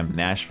 7:30 p.m.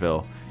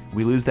 Nashville.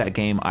 We lose that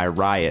game, I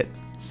riot.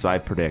 So I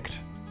predict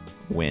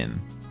win.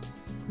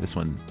 This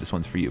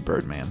one's for you,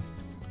 Birdman.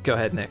 Go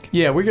ahead, Nick.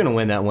 Yeah, we're going to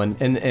win that one.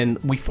 And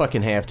we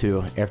fucking have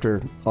to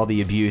after all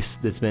the abuse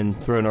that's been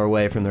thrown our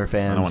way from their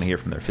fans. I don't want to hear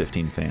from their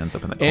 15 fans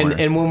up in the corner.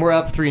 And when we're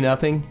up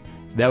 3-0,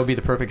 that would be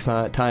the perfect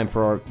time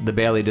for the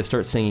Bailey to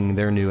start singing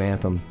their new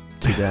anthem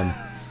to them.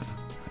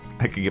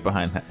 I could get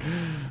behind that.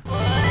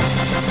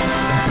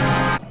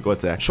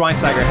 What's that?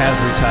 Schweinsteiger has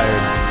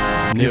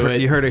retired.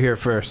 You heard it here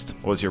first.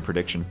 What was your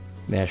prediction?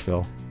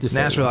 Nashville. Just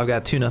Nashville, I've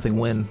got 2-0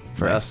 win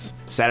for us.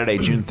 Saturday,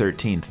 June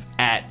 13th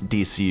at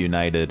DC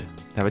United.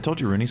 Have I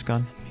told you Rooney's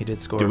gone? He did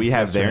score. Do we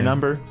have their yesterday.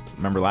 number?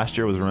 Remember last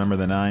year was Remember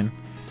the 9?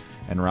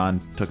 And Ron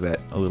took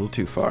that a little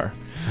too far.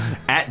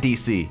 At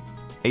DC,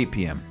 8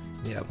 p.m.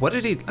 Yeah. What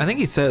did he... I think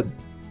he said...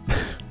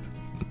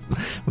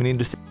 we need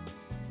to see...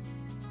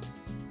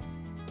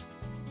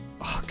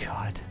 Oh,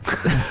 God. I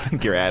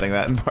think you're adding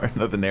that in part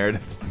of the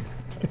narrative.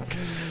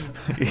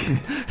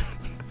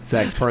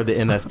 Zach's part of the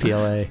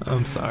MSPLA.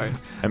 I'm sorry.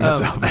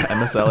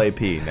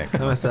 MSLAP, Nick.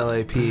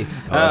 MSLAP.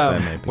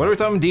 LSMAP. What are we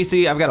talking?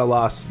 DC? I've got a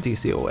loss.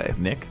 DC away.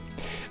 Nick?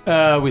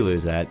 We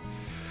lose that.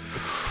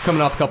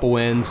 Coming off a couple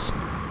wins.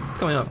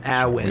 Coming off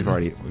a win.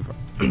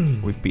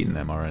 We've beaten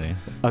them already.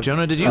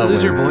 Jonah, did you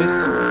lose your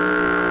voice?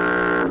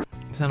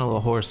 You sound a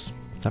little hoarse.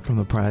 Is that from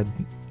the Pride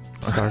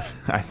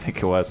scarf? I think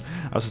it was.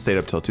 I also stayed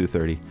up till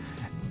 2:30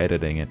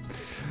 editing it.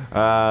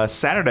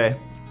 Saturday,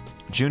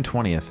 June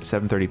 20th,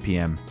 7:30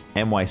 p.m.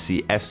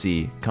 NYC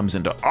FC comes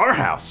into our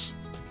house.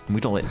 And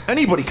we don't let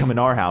anybody come in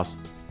our house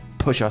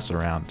push us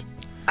around.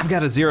 I've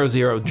got a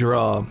 0-0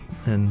 draw,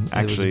 and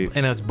Actually,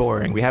 it's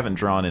boring. We haven't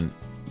drawn in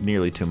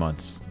nearly 2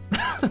 months.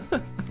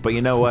 But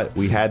you know what?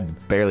 We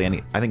had barely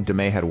any. I think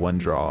DeMay had one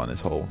draw in his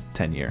whole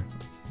tenure.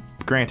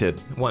 Granted,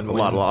 a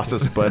lot of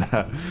losses,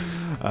 but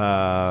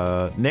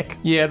Nick?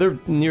 Yeah, they're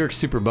New York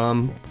super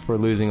bum for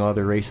losing all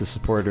their racist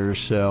supporters,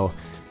 so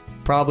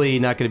probably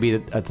not going to be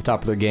at the top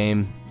of their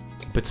game,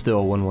 but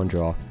still 1-1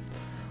 draw.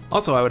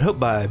 Also, I would hope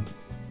by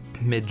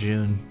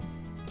mid-June,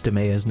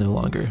 DeMay is no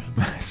longer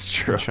That's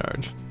true. in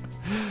charge.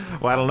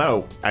 Well, I don't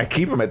know. I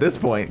keep him at this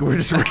point. We're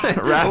just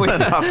rattling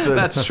off the...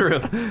 That's true.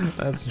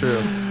 That's true.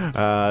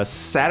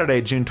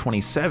 Saturday, June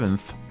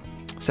 27th,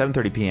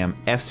 7:30 p.m.,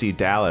 FC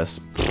Dallas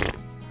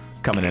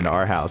coming into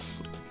our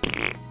house.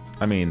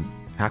 I mean,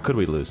 how could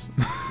we lose?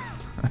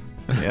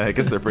 Yeah, I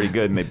guess they're pretty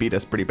good, and they beat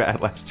us pretty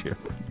bad last year.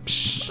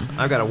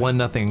 I've got a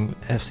 1-0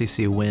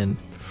 FCC win.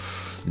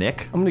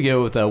 Nick? I'm going to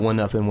go with a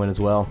 1-0 win as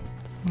well.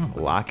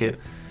 Lock it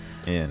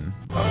in.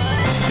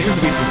 Seems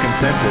to be some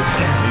consensus.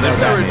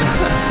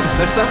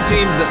 There's some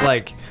teams that,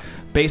 like,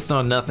 based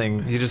on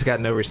nothing, you just got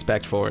no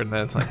respect for it. And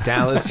then it's like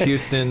Dallas,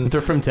 Houston. They're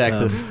from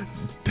Texas.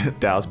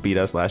 Dallas beat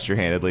us last year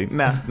handedly.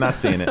 Nah, not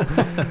seeing it.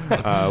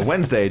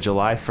 Wednesday,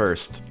 July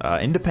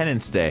 1st,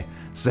 Independence Day,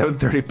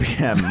 7:30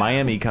 p.m.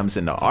 Miami comes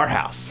into our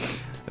house.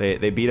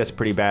 They beat us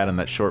pretty bad on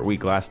that short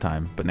week last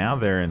time, but now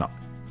they're in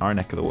our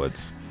neck of the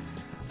woods.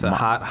 It's a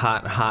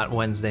hot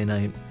Wednesday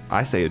night.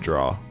 I say a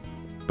draw.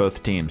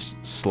 Both teams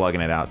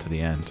slugging it out to the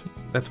end.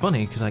 That's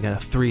funny because I got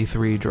a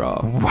 3-3 draw.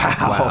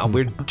 Wow.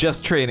 We're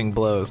just trading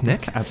blows,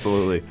 Nick.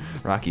 Absolutely.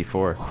 Rocky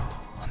 4.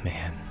 Oh,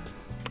 man.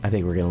 I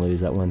think we're going to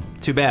lose that one.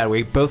 Too bad.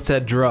 We both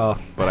said draw.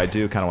 But I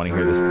do kind of want to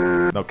hear this.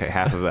 Okay,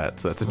 half of that,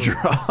 so that's a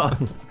draw.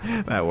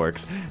 That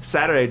works.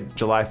 Saturday,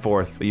 July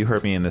 4th, you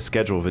heard me in the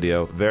schedule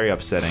video. Very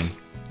upsetting.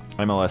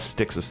 MLS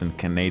sticks us in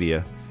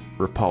Canada.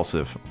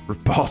 Repulsive.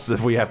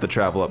 We have to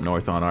travel up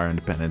north on our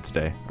Independence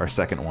Day. Our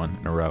second one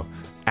in a row.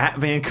 At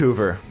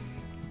Vancouver.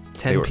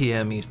 10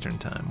 p.m. Eastern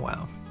time.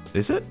 Wow.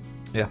 Is it?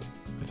 Yeah.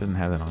 It doesn't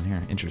have that on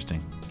here.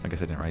 Interesting. I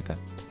guess I didn't write that.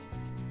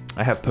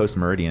 I have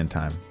post-meridian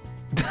time.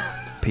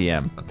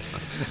 PM.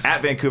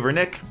 At Vancouver,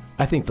 Nick.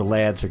 I think the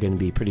lads are going to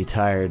be pretty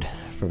tired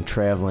from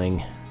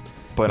traveling.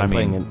 But I and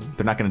mean, playing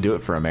they're not going to do it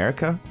for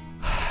America?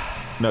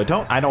 No,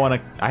 don't. I don't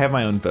want to. I have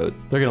my own vote.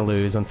 They're going to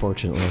lose,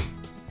 unfortunately.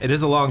 It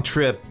is a long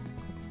trip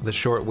with a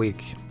short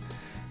week.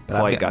 But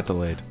Flight got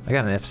delayed. I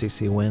got an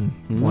FCC win.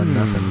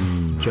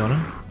 1-0.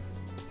 Jonah?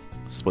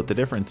 Split the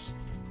difference.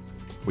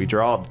 We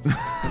drawed.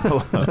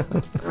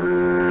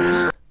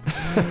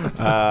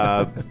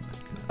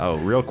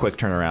 Real quick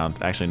turnaround.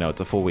 Actually, no,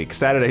 it's a full week.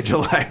 Saturday,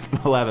 July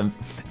 11th,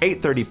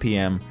 8:30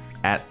 p.m.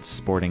 at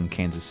Sporting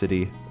Kansas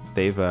City.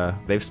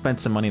 They've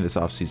spent some money this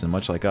offseason,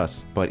 much like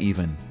us, but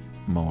even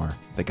more.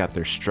 They got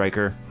their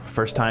striker.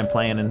 First time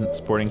playing in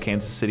Sporting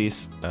Kansas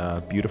City's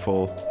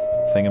beautiful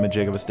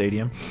thingamajig of a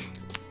stadium.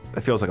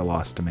 That feels like a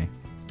loss to me.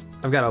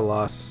 I've got a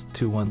loss,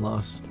 2-1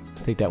 loss. I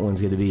think that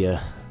one's going to be a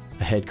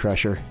head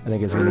crusher. I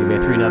think it's going to be a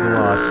 3-0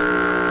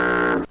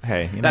 loss.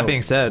 Hey, that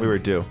being said, we were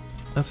due.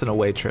 That's an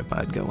away trip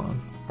I'd go on.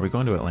 Are we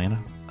going to Atlanta?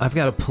 I've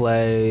got to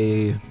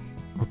play.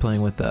 We're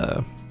playing with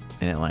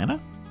in Atlanta?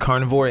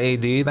 Carnivore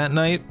AD that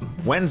night.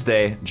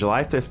 Wednesday,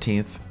 July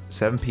 15th,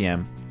 7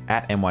 p.m.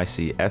 at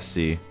NYC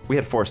FC. We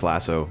had Forrest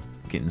Lasso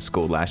getting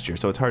schooled last year,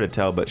 so it's hard to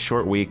tell, but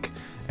short week,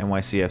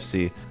 NYC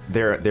FC.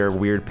 Their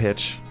weird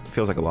pitch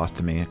feels like a loss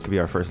to me. It could be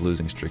our first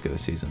losing streak of the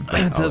season.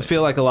 It does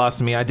feel like a loss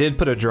to me. I did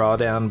put a draw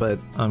down, but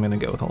I'm going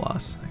to go with a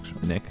loss,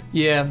 actually. Nick?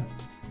 Yeah,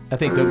 I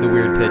think the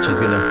weird pitch is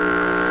going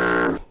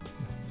to...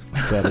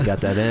 Glad I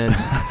got that in.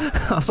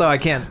 Also, I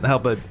can't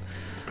help it.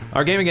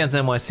 Our game against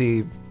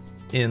NYC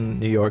in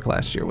New York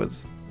last year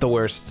was the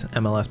worst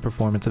MLS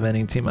performance of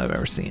any team I've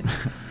ever seen.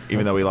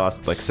 Even though we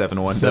lost like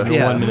 7-1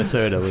 to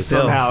Minnesota.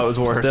 Somehow it was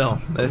worse.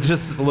 Still, it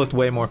just looked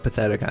way more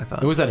pathetic, I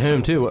thought. It was at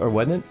home too, or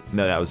wasn't it?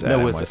 No, that was at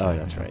NYC. Oh,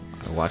 that's right.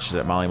 I watched it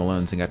at Molly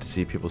Malone's and got to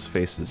see people's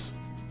faces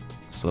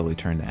slowly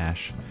turn to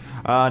ash.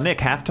 Nick,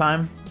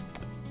 halftime.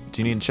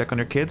 Do you need to check on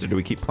your kids, or do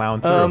we keep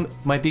plowing through?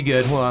 Might be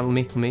good. Hold on,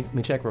 let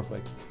me check real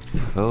quick.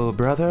 Oh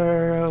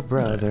brother,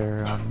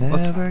 I'll never.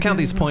 Let's count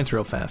these points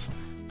real fast.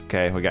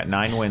 Okay, we got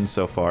 9 wins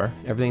so far.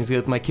 Everything's good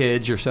with my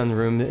kids. Your son's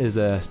room is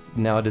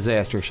now a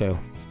disaster show.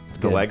 It's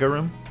the Lego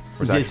room?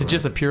 Is it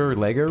just a pure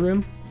Lego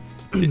room?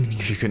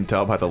 You couldn't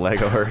tell by the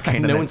Lego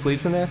hurricane. No one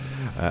sleeps in there?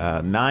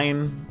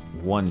 9,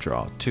 1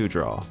 draw, 2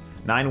 draw.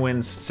 9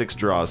 wins, 6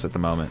 draws at the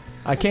moment.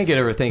 I can't get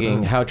over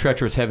thinking how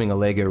treacherous having a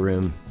Lego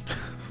room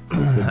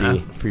would be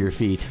for your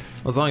feet.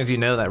 Well, as long as you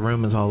know that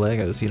room is all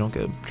Legos, you don't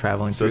go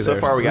traveling through there. So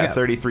far we got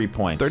 33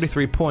 points.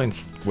 33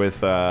 points.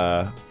 With,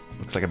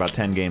 looks like about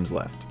 10 games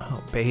left.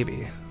 Oh,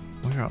 baby.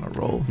 We're on a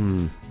roll.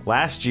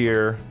 Last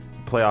year,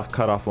 playoff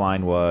cutoff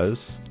line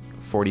was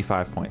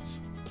 45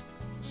 points.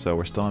 So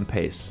we're still on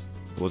pace.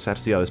 We'll just have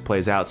to see how this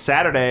plays out.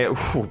 Saturday,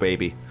 ooh,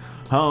 baby.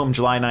 Home,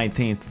 July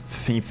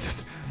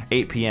 19th,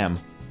 8 p.m.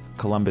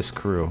 Columbus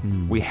Crew.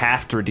 We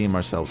have to redeem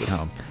ourselves at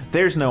home.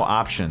 There's no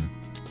option.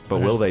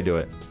 But will they do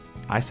it?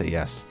 I say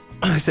yes.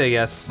 I say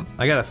yes.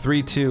 I got a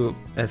 3-2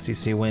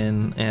 FCC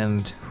win,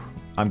 and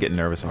I'm getting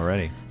nervous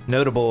already.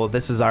 Notable,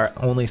 this is our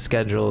only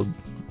scheduled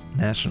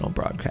national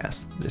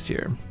broadcast this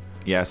year.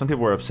 Yeah, some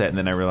people were upset, and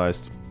then I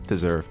realized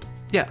deserved.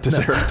 Yeah,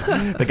 deserved.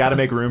 They got to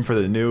make room for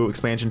the new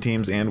expansion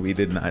teams, and we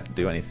did not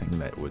do anything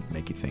that would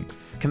make you think.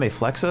 Can they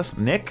flex us,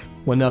 Nick?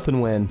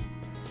 1-0 win.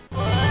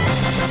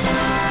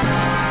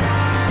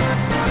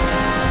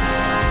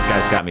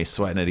 Guys got me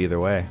sweating it either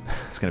way.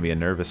 It's going to be a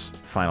nervous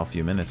final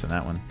few minutes in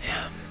that one.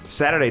 Yeah.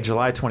 Saturday,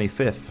 July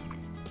 25th,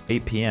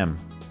 8 p.m.,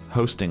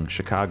 hosting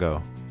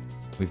Chicago.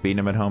 We've beaten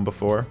them at home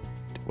before.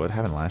 What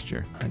happened last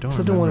year? I don't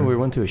remember. The one where we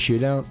went to a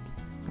shootout?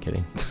 I'm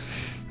kidding.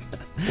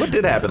 What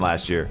did happen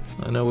last year?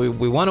 I know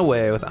we won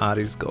away with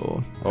Adi's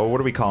goal. Oh, what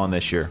are we calling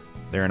this year?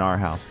 They're in our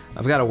house.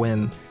 I've got to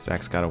win.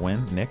 Zach's got to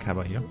win. Nick, how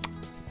about you?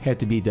 Had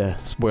to be the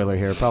spoiler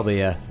here.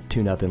 Probably a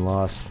 2-0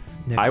 loss.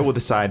 I will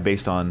decide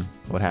based on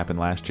what happened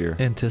last year.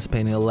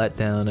 Anticipating a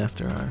letdown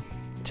after our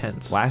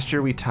tense. Last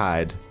year we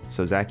tied.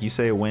 So, Zach, you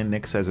say a win.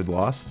 Nick says a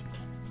loss.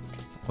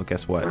 Well,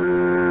 guess what?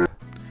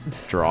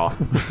 Draw.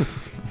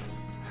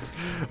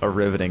 A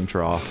riveting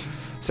draw.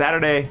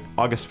 Saturday,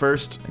 August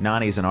 1st,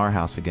 Nani's in our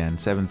house again,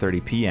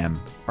 7:30 p.m.,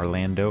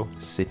 Orlando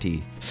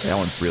City. That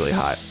one's really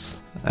hot.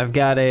 I've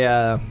got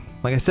a,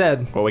 like I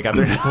said, well, we've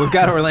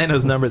got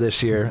Orlando's number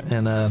this year,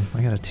 and I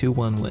got a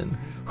 2-1 win.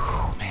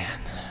 Oh, man.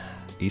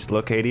 East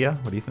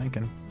Locadia, what are you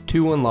thinking?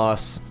 2-1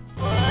 loss.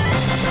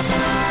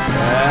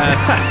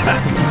 Yes.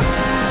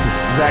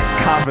 Zach's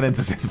confidence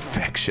is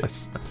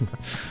infectious.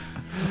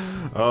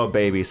 Oh,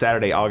 baby.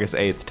 Saturday, August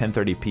 8th,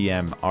 10:30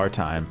 p.m. our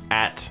time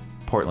at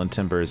Portland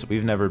Timbers.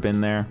 We've never been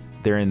there.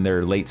 They're in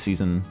their late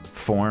season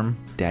form.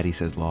 Daddy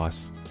says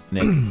loss.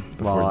 Nick?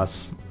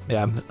 Loss.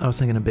 Yeah, I was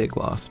thinking a big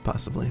loss,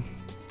 possibly.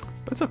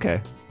 But it's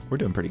okay. We're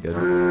doing pretty good.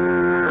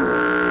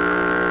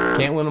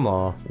 Can't win them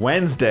all.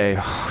 Wednesday.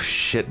 Oh,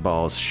 shit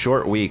balls.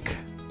 Short week.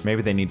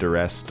 Maybe they need to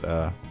rest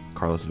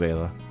Carlos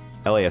Vela.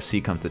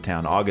 LAFC comes to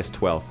town August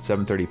 12th,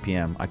 7:30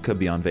 p.m. I could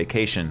be on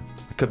vacation.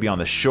 I could be on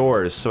the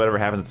shores. So whatever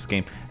happens at this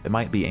game, it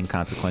might be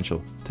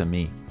inconsequential to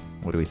me.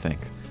 What do we think?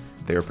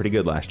 They were pretty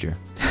good last year.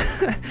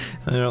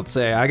 I don't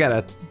say. I got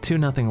a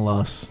 2-0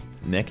 loss.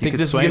 Nick, you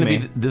could sway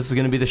me. This is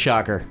going to be the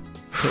shocker.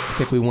 I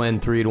think we win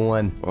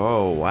 3-1.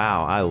 Oh,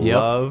 wow. I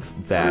love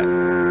that.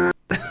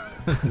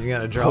 You got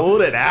to draw.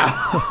 Pulled it out.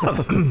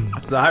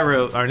 So I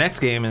wrote, our next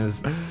game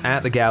is at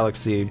the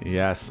Galaxy.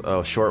 Yes.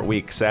 Oh, short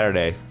week,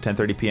 Saturday,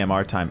 10:30 p.m.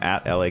 our time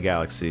at LA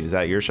Galaxy. Is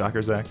that your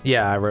shocker, Zach?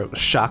 Yeah, I wrote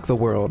shock the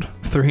world.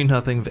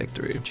 3-0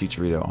 victory.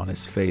 Chicharito on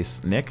his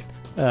face. Nick?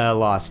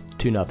 Lost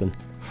 2-0. I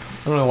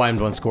don't know why I'm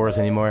doing scores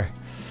anymore.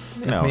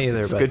 You know, Me either,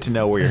 it's but- good to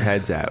know where your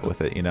head's at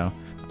with it, you know?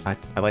 I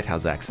liked how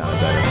Zach sounded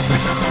better.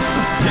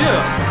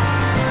 Yeah.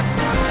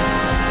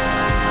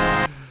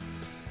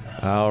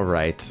 All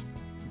right.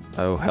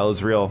 Oh, hell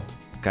is real.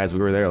 Guys, we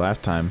were there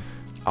last time.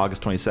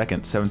 August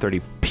 22nd,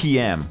 7:30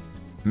 p.m.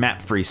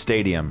 Map-free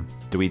stadium.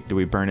 Do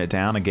we burn it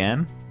down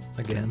again?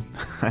 Again.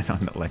 I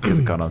don't know, like, because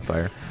it caught on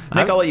fire.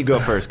 Nick, I'll let you go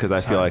first because I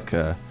feel like...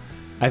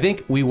 I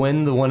think we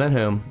win the one at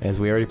home, as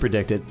we already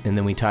predicted, and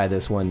then we tie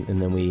this one,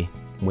 and then we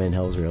win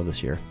Hell's Real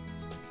this year.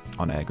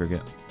 On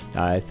aggregate?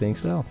 I think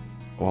so.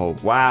 Oh,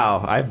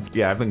 wow. I've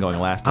been going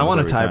last time. I want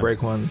a every time.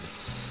 tiebreak one.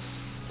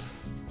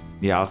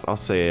 Yeah, I'll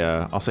say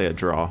a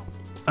draw.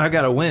 I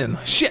got to win.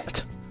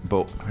 Shit.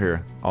 But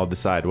here, I'll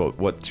decide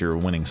what's your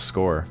winning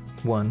score.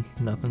 1-0.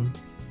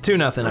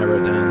 2-0 I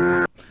wrote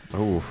down.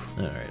 Oof.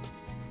 All right.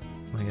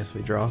 I guess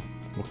we draw.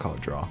 We'll call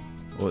it draw.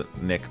 Well,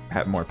 Nick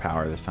had more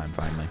power this time,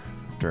 finally.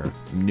 After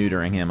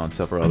neutering him on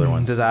several other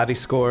ones. Does Adi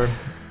score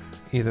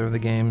either of the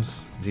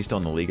games? Is he still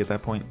in the league at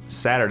that point?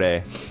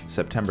 Saturday,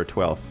 September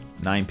 12th,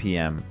 9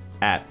 p.m.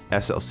 at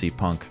SLC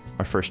Punk.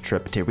 Our first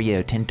trip to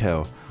Rio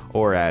Tinto.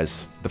 Or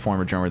as the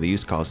former drummer of the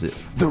Used calls it,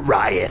 The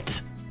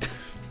Riot.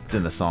 It's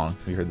in the song.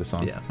 Have you heard the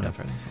song? Yeah, I've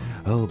heard the song.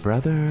 Oh,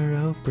 brother,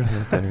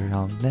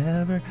 I'll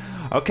never...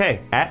 Okay,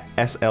 at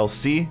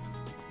SLC.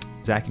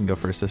 Zach can go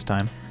first this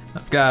time.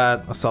 I've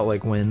got a Salt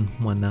Lake win,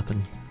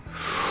 1-0.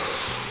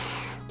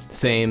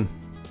 Same.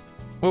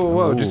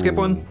 Whoa, did you skip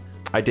one?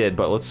 I did,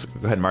 but let's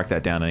go ahead and mark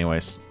that down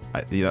anyways.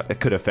 It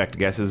could affect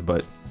guesses,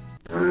 but...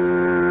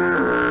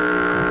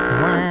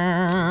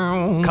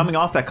 Coming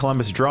off that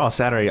Columbus draw,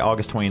 Saturday,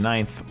 August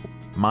 29th,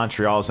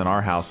 Montreal's in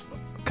our house.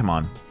 Come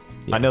on.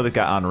 Yeah. I know they've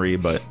got Henri,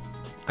 but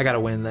I got a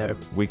win there.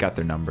 we got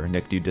their number.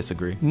 Nick, do you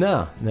disagree?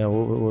 No,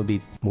 we'll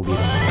beat them.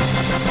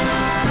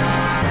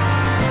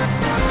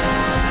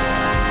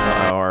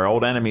 Our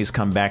old enemies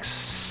come back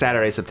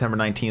Saturday, September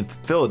 19th,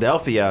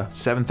 Philadelphia,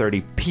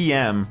 7:30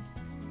 p.m.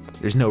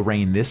 There's no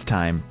rain this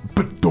time.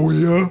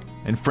 Bedoya.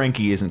 And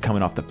Frankie isn't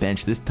coming off the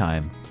bench this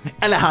time.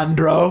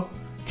 Alejandro,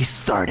 he's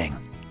starting.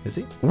 Is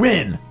he?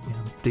 Win. Yeah.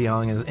 De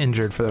Jong is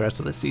injured for the rest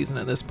of the season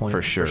at this point.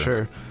 For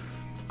sure.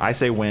 I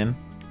say win.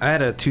 I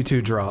had a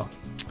 2-2 draw.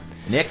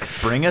 Nick,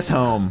 bring us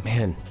home.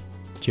 Man,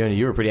 Jonah,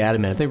 you were pretty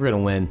adamant. I think we're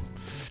going to win.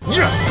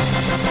 Yes!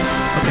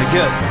 Okay,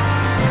 good.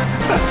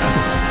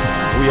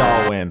 We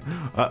all win.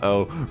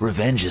 Uh-oh.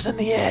 Revenge is in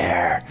the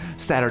air.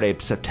 Saturday,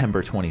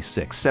 September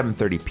 26th,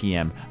 7:30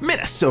 p.m.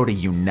 Minnesota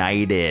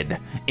United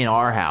in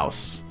our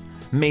house.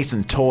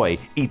 Mason Toy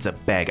eats a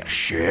bag of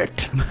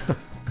shit.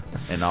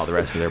 And all the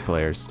rest of their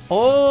players.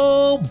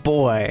 Oh,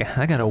 boy.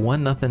 I got a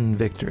 1-0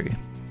 victory.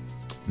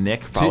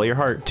 Nick, follow your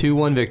heart.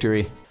 2-1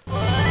 victory.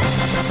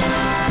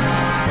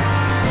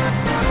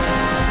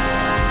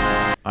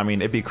 I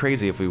mean, it'd be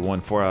crazy if we won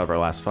 4 out of our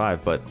last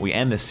 5, but we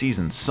end the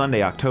season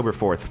Sunday, October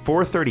 4th,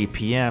 4:30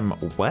 p.m.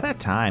 What a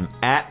time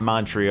at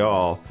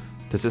Montreal.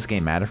 Does this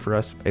game matter for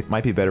us? It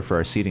might be better for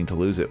our seeding to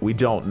lose it. We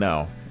don't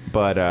know.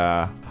 But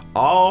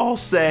I'll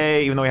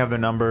say, even though we have their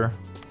number,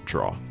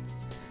 draw.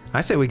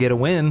 I say we get a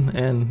win,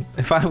 and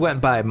if I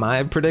went by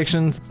my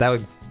predictions, that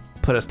would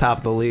put us top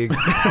of the league.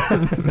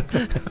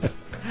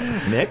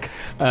 Nick?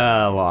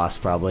 Loss,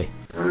 probably.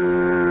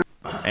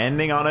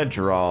 Ending on a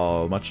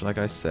draw, much like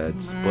I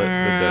said. Split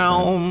the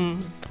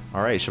difference.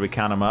 All right, should we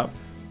count them up?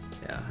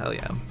 Yeah, hell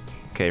yeah.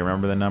 Okay,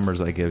 remember the numbers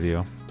I give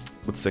you.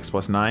 What's 6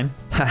 plus 9?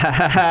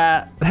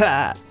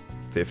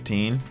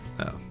 15.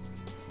 Oh.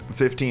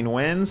 15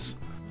 wins,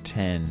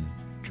 10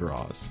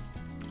 draws.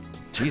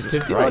 Jesus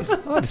 50 Christ.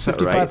 points. Oh, it's Is that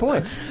 55 right?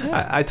 points.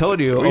 I told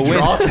you. We a win.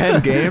 draw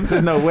 10 games?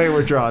 There's no way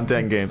we're drawing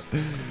 10 games.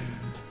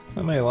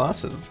 How many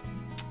losses?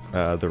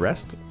 The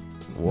rest?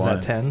 Is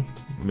that 10?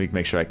 Let me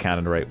make sure I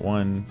counted right.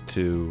 1,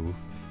 2,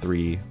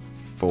 3,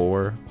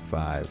 4,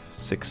 5,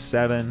 6,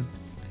 7.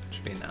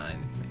 Should be 9,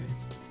 maybe.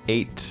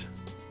 8,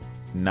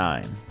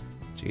 9.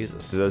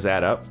 Jesus. Do those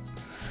add up?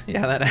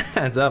 Yeah, that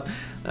adds up.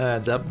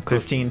 Adds up.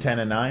 15, 10,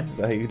 and 9? Is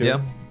that how you do it? Yeah,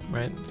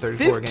 right.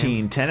 34 15,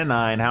 games. 10, and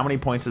 9. How many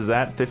points is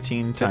that?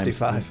 15 times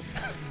 55.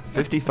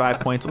 55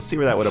 points. Let's see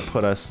where that would have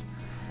put us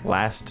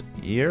last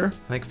year.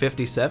 I think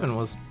 57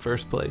 was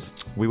first place.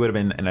 We would have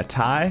been in a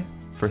tie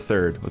for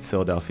third with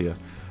Philadelphia.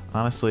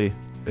 Honestly,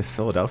 if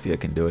Philadelphia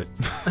can do it,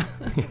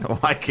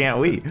 why can't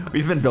we?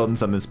 We've been building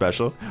something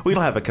special. We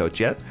don't have a coach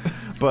yet,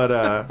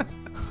 but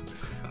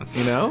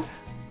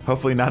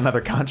hopefully not another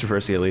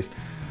controversy at least.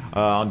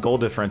 On goal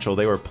differential,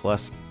 they were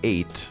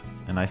 +8,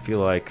 and I feel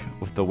like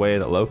with the way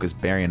that Loke is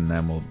burying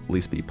them, we'll at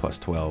least be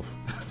 +12.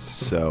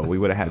 So we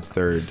would have had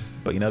third,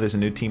 but there's a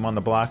new team on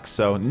the block.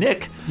 So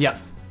Nick, Yeah.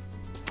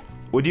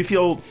 would you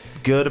feel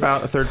good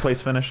about a third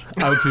place finish?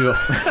 I would feel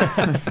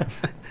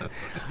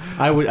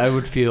I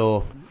would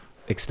feel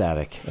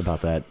ecstatic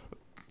about that.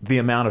 The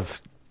amount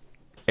of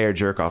air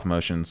jerk-off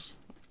motions,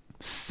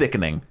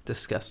 sickening.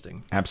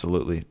 Disgusting.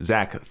 Absolutely.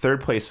 Zach,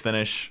 third place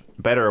finish,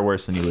 better or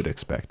worse than you would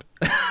expect?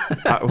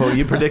 Well,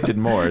 you predicted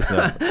more,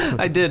 so.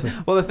 I did.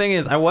 Well, the thing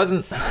is, I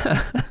wasn't.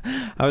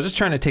 I was just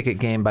trying to take it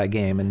game by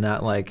game and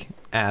not like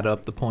add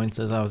up the points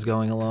as I was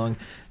going along.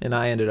 And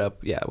I ended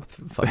up, with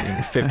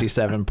fucking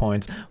 57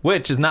 points,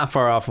 which is not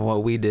far off of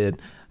what we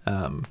did.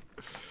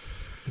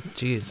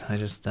 Jeez, I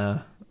just.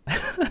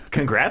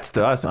 Congrats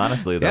to us,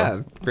 honestly, though.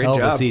 Yeah, great Hell of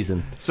a job.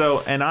 season.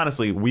 So, and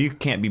honestly, we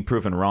can't be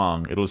proven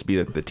wrong. It'll just be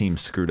that the team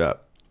screwed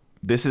up.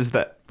 This is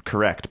the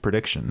correct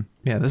prediction.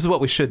 Yeah, this is what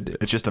we should do.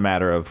 It's just a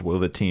matter of will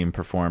the team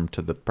perform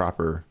to the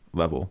proper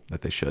level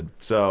that they should.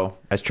 So,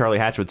 as Charlie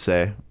Hatch would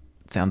say,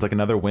 it sounds like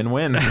another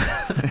win-win.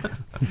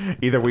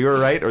 Either we were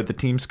right or the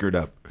team screwed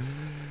up.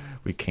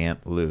 We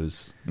can't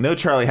lose. No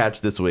Charlie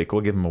Hatch this week.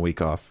 We'll give him a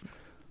week off.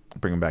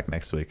 Bring him back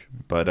next week.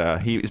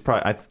 But he's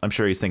probably, I'm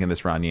sure he's thinking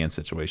this Ron Yan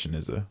situation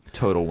is a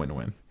total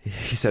win-win.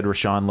 He said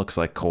Rashawn looks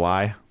like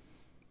Kawhi.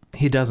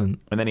 He doesn't.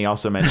 And then he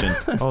also mentioned,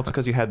 it's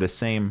because you had the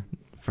same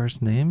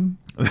first name.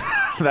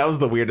 That was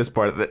the weirdest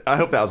part of it. I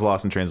hope that was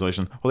lost in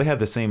translation. Well, they have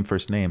the same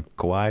first name,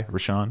 Kawhi,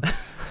 Rashawn.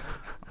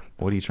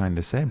 What are you trying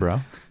to say,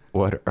 bro?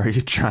 What are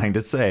you trying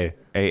to say?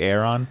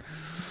 Aaron?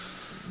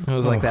 It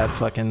was like that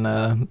fucking.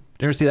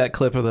 You ever see that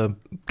clip of the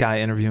guy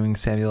interviewing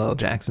Samuel L.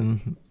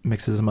 Jackson?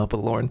 Mixes him up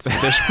with Lawrence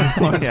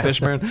Fishburne. Lawrence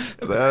Fishburne.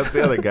 That's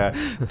the other guy.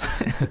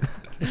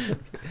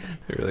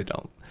 I really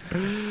don't.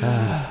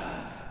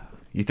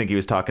 You think he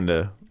was talking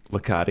to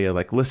Lacadia?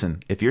 Like,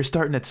 listen, if you're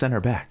starting at center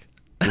back,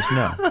 just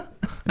know,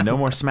 no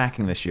more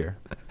smacking this year.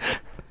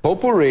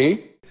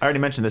 Potpourri. I already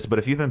mentioned this, but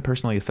if you've been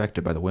personally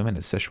affected by the women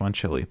at Sichuan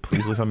Chili,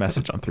 please leave a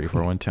message on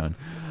 341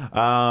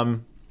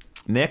 Tone.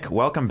 Nick,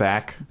 welcome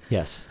back.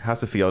 Yes.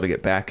 How's it feel to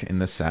get back in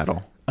the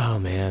saddle? Oh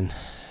man,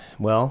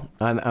 well,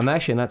 I'm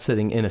actually not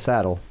sitting in a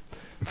saddle.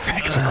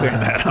 Thanks for clearing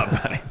that up,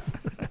 buddy.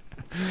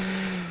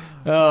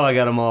 Oh, I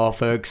got them all,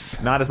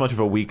 folks. Not as much of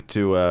a week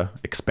to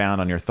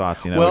expound on your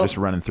thoughts. You know, Well, we're just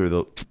running through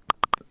the.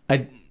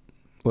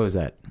 What was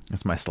that?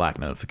 That's my Slack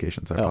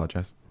notifications. I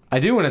apologize. I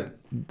do want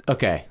to.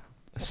 Okay,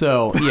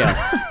 so yeah,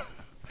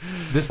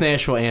 this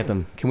Nashville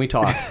anthem. Can we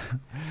talk?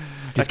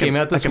 Just came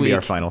out this that can week. be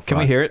our final thought. Can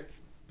we hear it?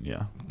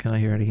 Yeah. Can I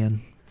hear it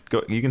again?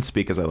 Go. You can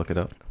speak as I look it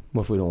up.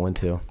 What if we don't want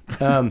to?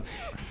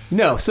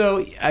 No.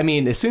 So I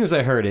mean, as soon as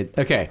I heard it,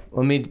 okay.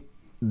 Let me.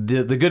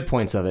 The good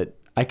points of it.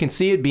 I can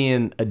see it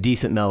being a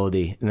decent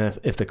melody, and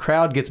if the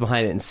crowd gets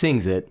behind it and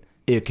sings it,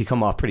 it could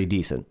come off pretty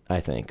decent, I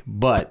think.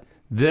 But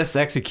this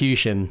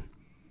execution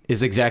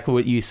is exactly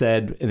what you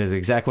said, and is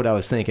exactly what I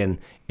was thinking.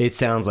 It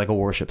sounds like a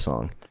worship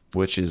song,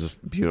 which is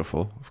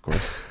beautiful. Of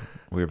course,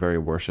 we're very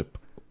worship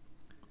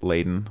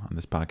laden on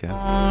this podcast.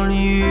 On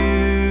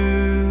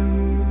you.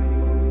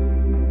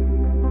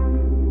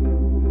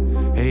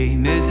 Hey,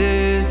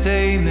 Mrs.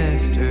 Hey,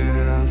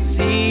 Mister, I'll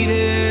see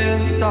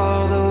this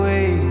all the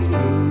way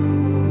through.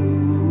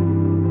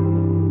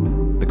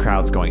 The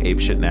crowd's going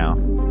apeshit now.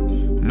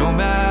 No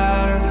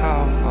matter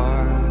how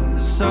far the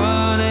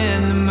sun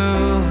and the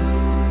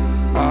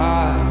moon,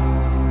 I'll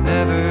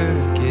never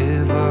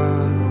give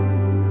up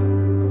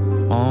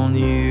on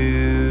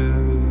you.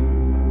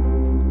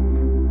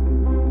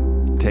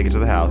 Take it to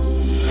the house.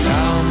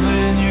 Down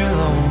when you're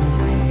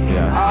lonely,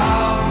 Yeah.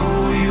 I'll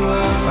pull you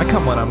up. I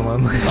come when I'm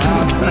lonely.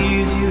 I'll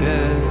ease you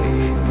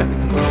heavy when the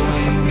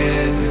going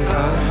gets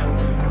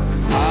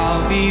tough.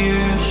 I'll be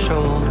your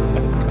shoulder.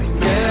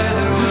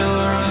 Together we'll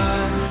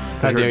run.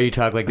 How dare you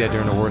talk like that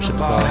during a worship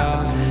song?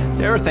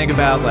 You ever think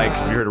about like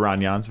You heard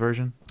Ron Yan's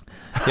version?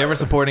 you ever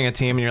supporting a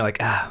team and you're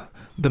like,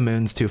 the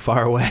moon's too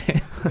far away.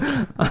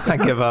 I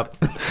give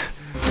up.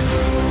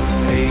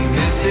 Hey,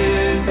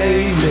 Mrs.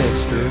 Hey,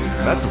 Mister.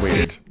 That's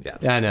weird.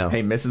 Yeah, I know.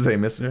 Hey, Mrs. Hey,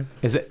 Mister.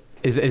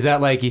 Is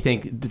that like you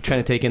think trying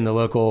to take in the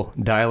local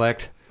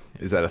dialect?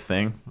 Is that a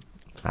thing?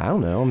 I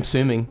don't know. I'm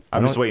assuming.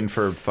 I'm just waiting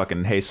for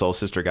fucking Hey Soul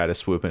Sister guy to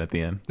swoop in at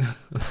the end. Hey,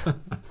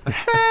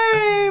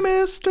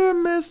 Mr.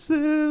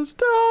 Mrs.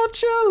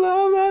 Don't you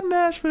love that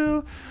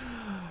Nashville?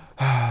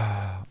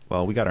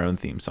 Well, we got our own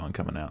theme song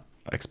coming out.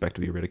 I expect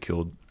to be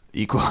ridiculed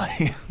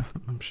equally.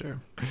 I'm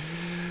sure.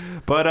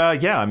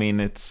 But yeah, I mean,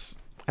 that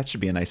should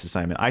be a nice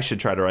assignment. I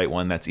should try to write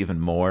one that's even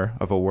more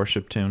of a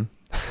worship tune.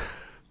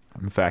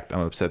 In fact,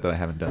 I'm upset that I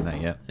haven't done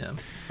that yet. Yeah,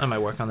 I might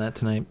work on that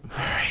tonight. All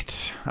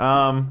right.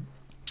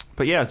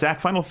 But yeah, Zach,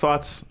 final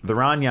thoughts. The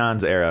Ron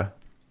Jans era.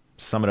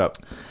 Sum it up.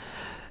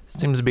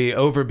 Seems to be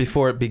over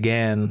before it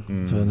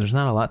began, so there's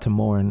not a lot to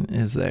mourn,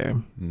 is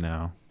there?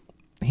 No.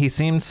 He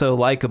seemed so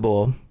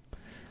likable,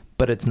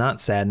 but it's not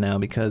sad now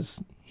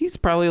because he's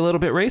probably a little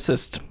bit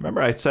racist.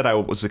 Remember I said I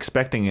was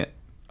expecting it.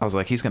 I was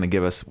like, he's going to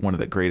give us one of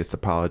the greatest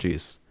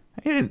apologies.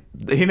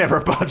 He never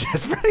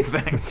apologized for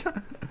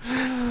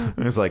anything.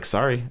 He was like,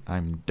 sorry,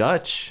 I'm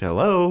Dutch.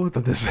 Hello.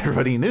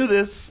 Everybody knew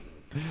this.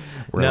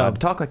 We're allowed to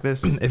talk like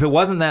this. If it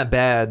wasn't that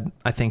bad,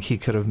 I think he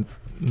could have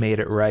made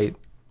it right,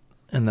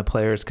 and the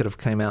players could have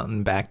come out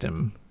and backed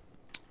him.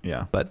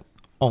 Yeah. But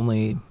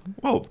only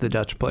the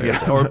Dutch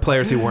players yeah. or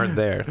players who weren't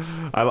there.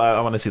 I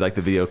want to see like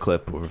the video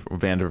clip where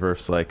Van der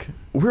Werf's like,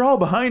 "We're all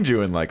behind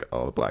you," and like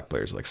all the black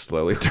players like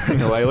slowly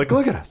turning away, like,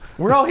 "Look at us,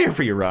 we're all here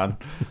for you, Ron."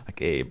 Like,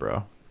 hey,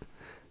 bro,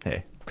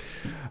 hey,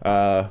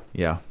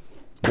 yeah,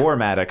 War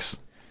Maddox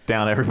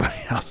down everybody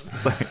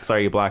else.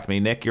 Sorry, you blocked me,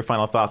 Nick. Your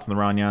final thoughts on the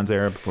Ron Jans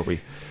era before we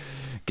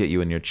get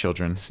you and your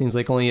children. Seems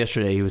like only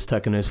yesterday he was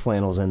tucking his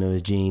flannels into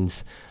his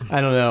jeans.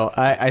 I don't know.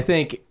 I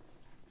think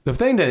the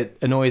thing that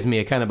annoys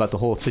me kind of about the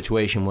whole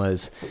situation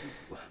was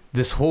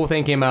this whole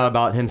thing came out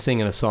about him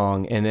singing a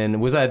song, and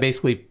then was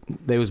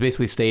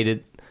basically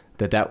stated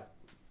that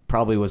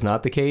probably was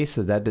not the case,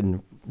 that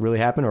didn't really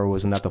happen, or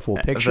wasn't that the full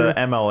picture? The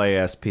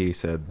MLASP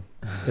said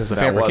it was a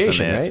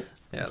fabrication, right?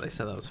 Yeah, they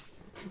said that was.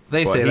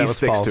 He that was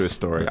sticks false. to his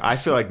story. I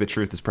feel like the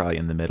truth is probably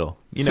in the middle.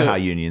 You know how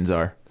unions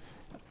are.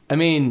 I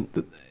mean,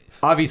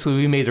 obviously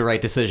we made the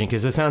right decision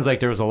because it sounds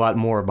like there was a lot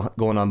more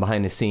going on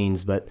behind the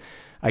scenes, but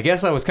I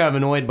guess I was kind of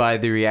annoyed by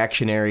the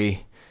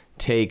reactionary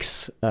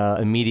takes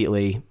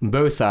immediately,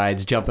 both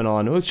sides jumping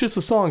on, "Oh, it's just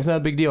a song, it's not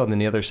a big deal," and then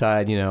the other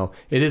side,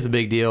 it is a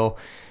big deal,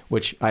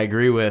 which I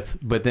agree with,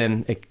 but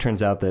then it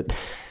turns out that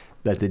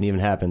that didn't even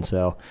happen,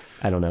 so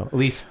I don't know. At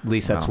least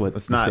that's what the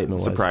statement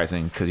was. It's not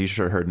surprising, because you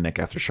should have heard Nick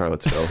after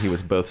Charlottesville. He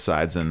was both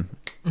sides and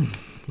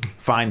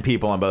fine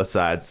people on both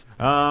sides.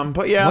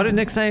 But yeah. What did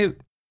Nick say?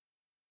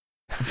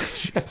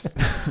 Jesus.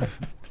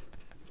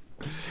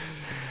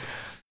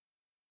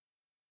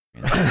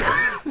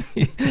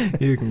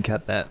 You can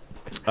cut that.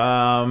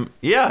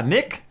 Yeah,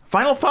 Nick,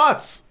 final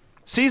thoughts.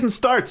 Season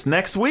starts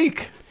next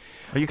week.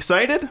 Are you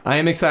excited? I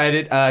am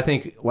excited. I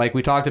think, like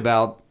we talked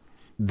about,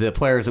 the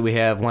players that we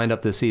have lined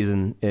up this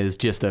season is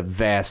just a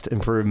vast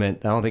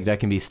improvement. I don't think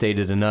that can be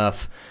stated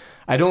enough.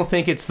 I don't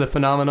think it's the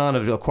phenomenon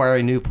of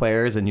acquiring new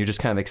players and you're just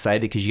kind of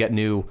excited because you got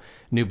new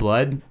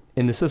blood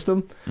in the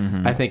system.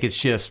 Mm-hmm. I think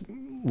it's just,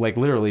 like,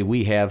 literally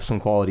we have some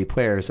quality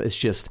players. It's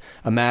just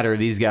a matter of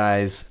these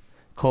guys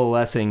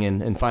coalescing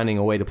and finding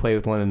a way to play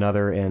with one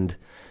another and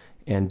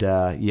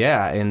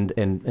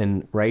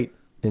right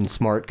and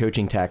smart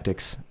coaching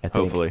tactics, I think.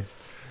 Hopefully.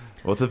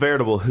 Well, it's a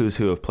veritable who's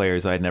who of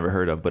players I'd never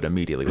heard of, but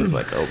immediately was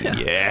like, oh,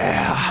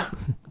 yeah.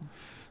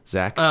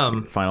 Zach,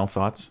 final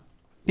thoughts?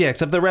 Yeah,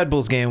 except the Red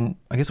Bulls game,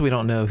 I guess we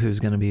don't know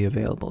who's going to be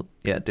available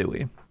yet, do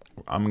we?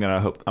 I'm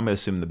going to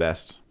assume the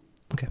best.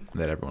 Okay.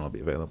 That everyone will be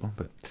available.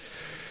 But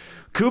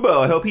Kubo,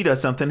 I hope he does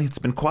something. It's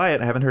been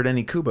quiet. I haven't heard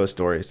any Kubo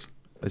stories.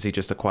 Is he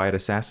just a quiet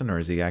assassin, or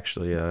is he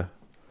actually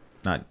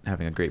not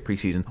having a great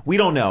preseason? We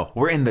don't know.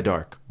 We're in the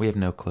dark. We have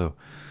no clue.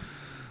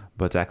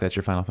 But Zach, that's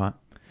your final thought?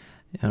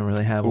 I don't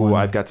really have Ooh, one.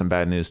 I've got some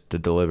bad news to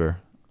deliver.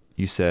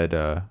 You said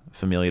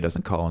Familia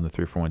doesn't call in the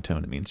 341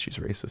 tone. It means she's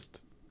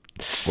racist.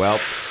 Well,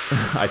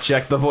 I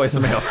checked the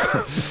voicemails.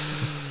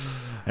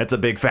 That's a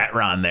big fat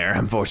Ron there,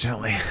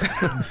 unfortunately.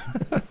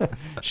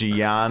 She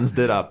yawns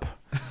it up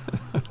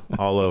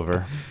all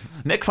over.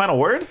 Nick, final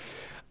word?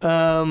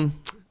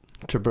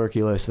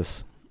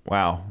 Tuberculosis.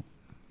 Wow.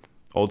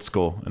 Old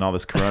school and all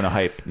this corona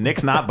hype.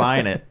 Nick's not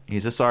buying it.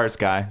 He's a SARS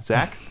guy.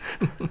 Zach?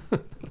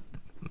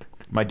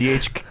 My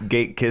DH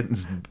gate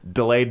kit's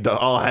delayed to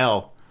all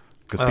hell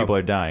because people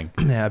are dying.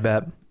 Yeah, I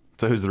bet.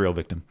 So who's the real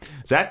victim?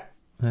 Zach?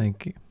 I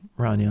think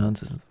Ron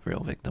Jans is the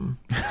real victim.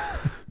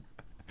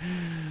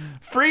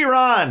 Free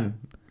Ron!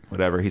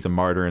 Whatever, he's a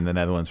martyr in the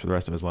Netherlands for the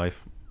rest of his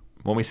life.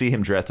 When we see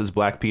him dressed as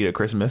Black Pete at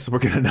Christmas, we're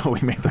going to know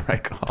we made the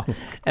right call.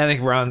 I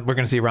think we're going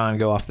to see Ron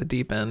go off the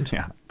deep end.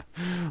 Yeah.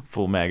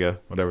 Full MAGA,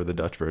 whatever the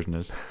Dutch version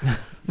is.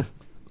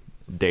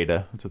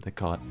 Data, that's what they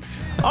call it.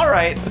 All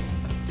right.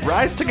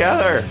 Rise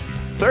together.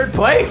 Third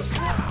place.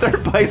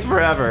 Third place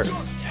forever.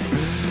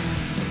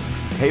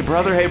 Hey,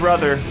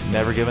 brother.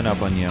 Never giving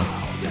up on you.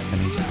 I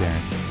need you,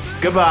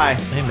 Darren. Goodbye.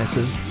 Hey,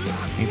 Mrs.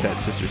 Ain't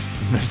that sister's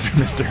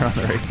Mr. on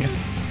the radio?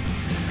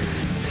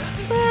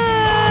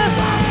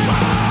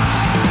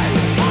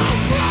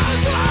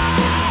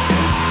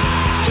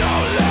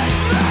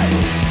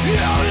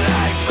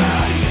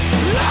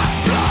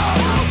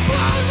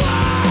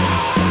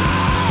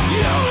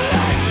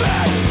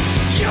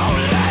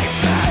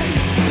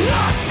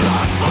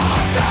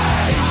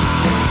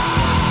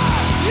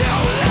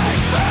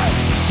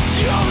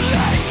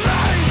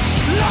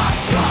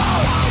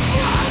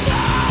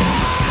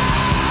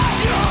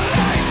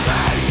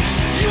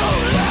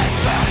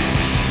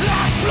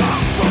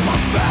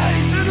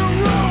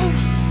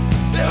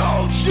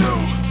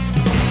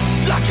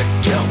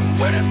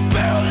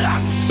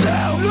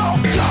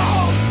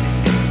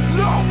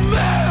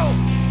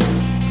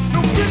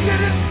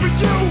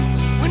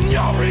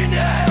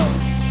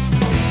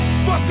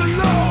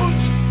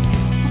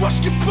 Wash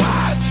your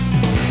pies,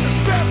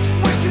 best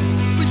wishes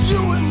for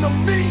you in the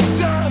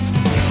meantime.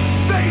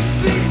 They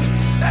seem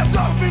as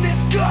often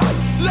as God.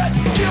 Let's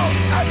guilt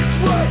and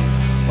dread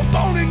of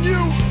owning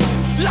you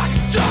like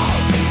a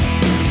dog.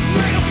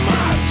 Made a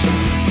match,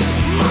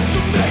 much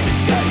to make the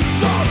day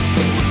start.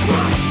 The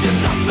promises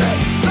I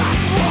made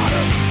like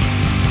water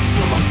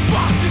from a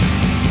faucet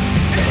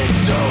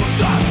into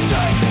the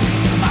sink.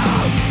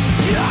 Oh,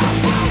 yeah,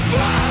 I'm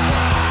fine.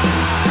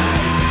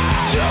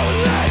 You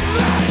like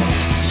me,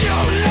 you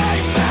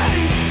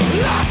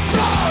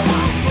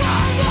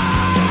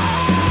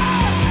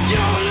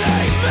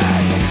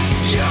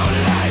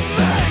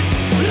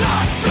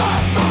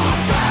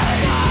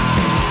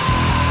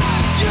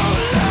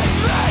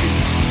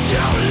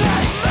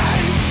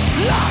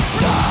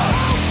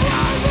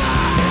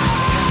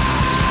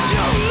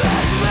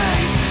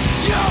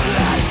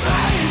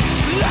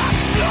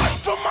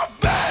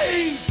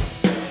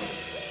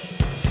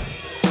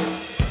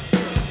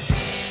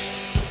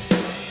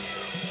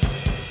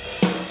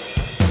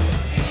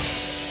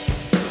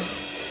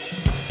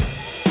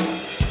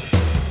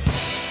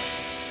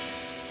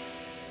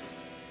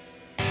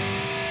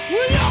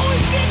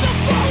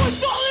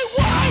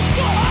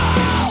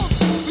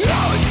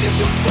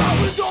to find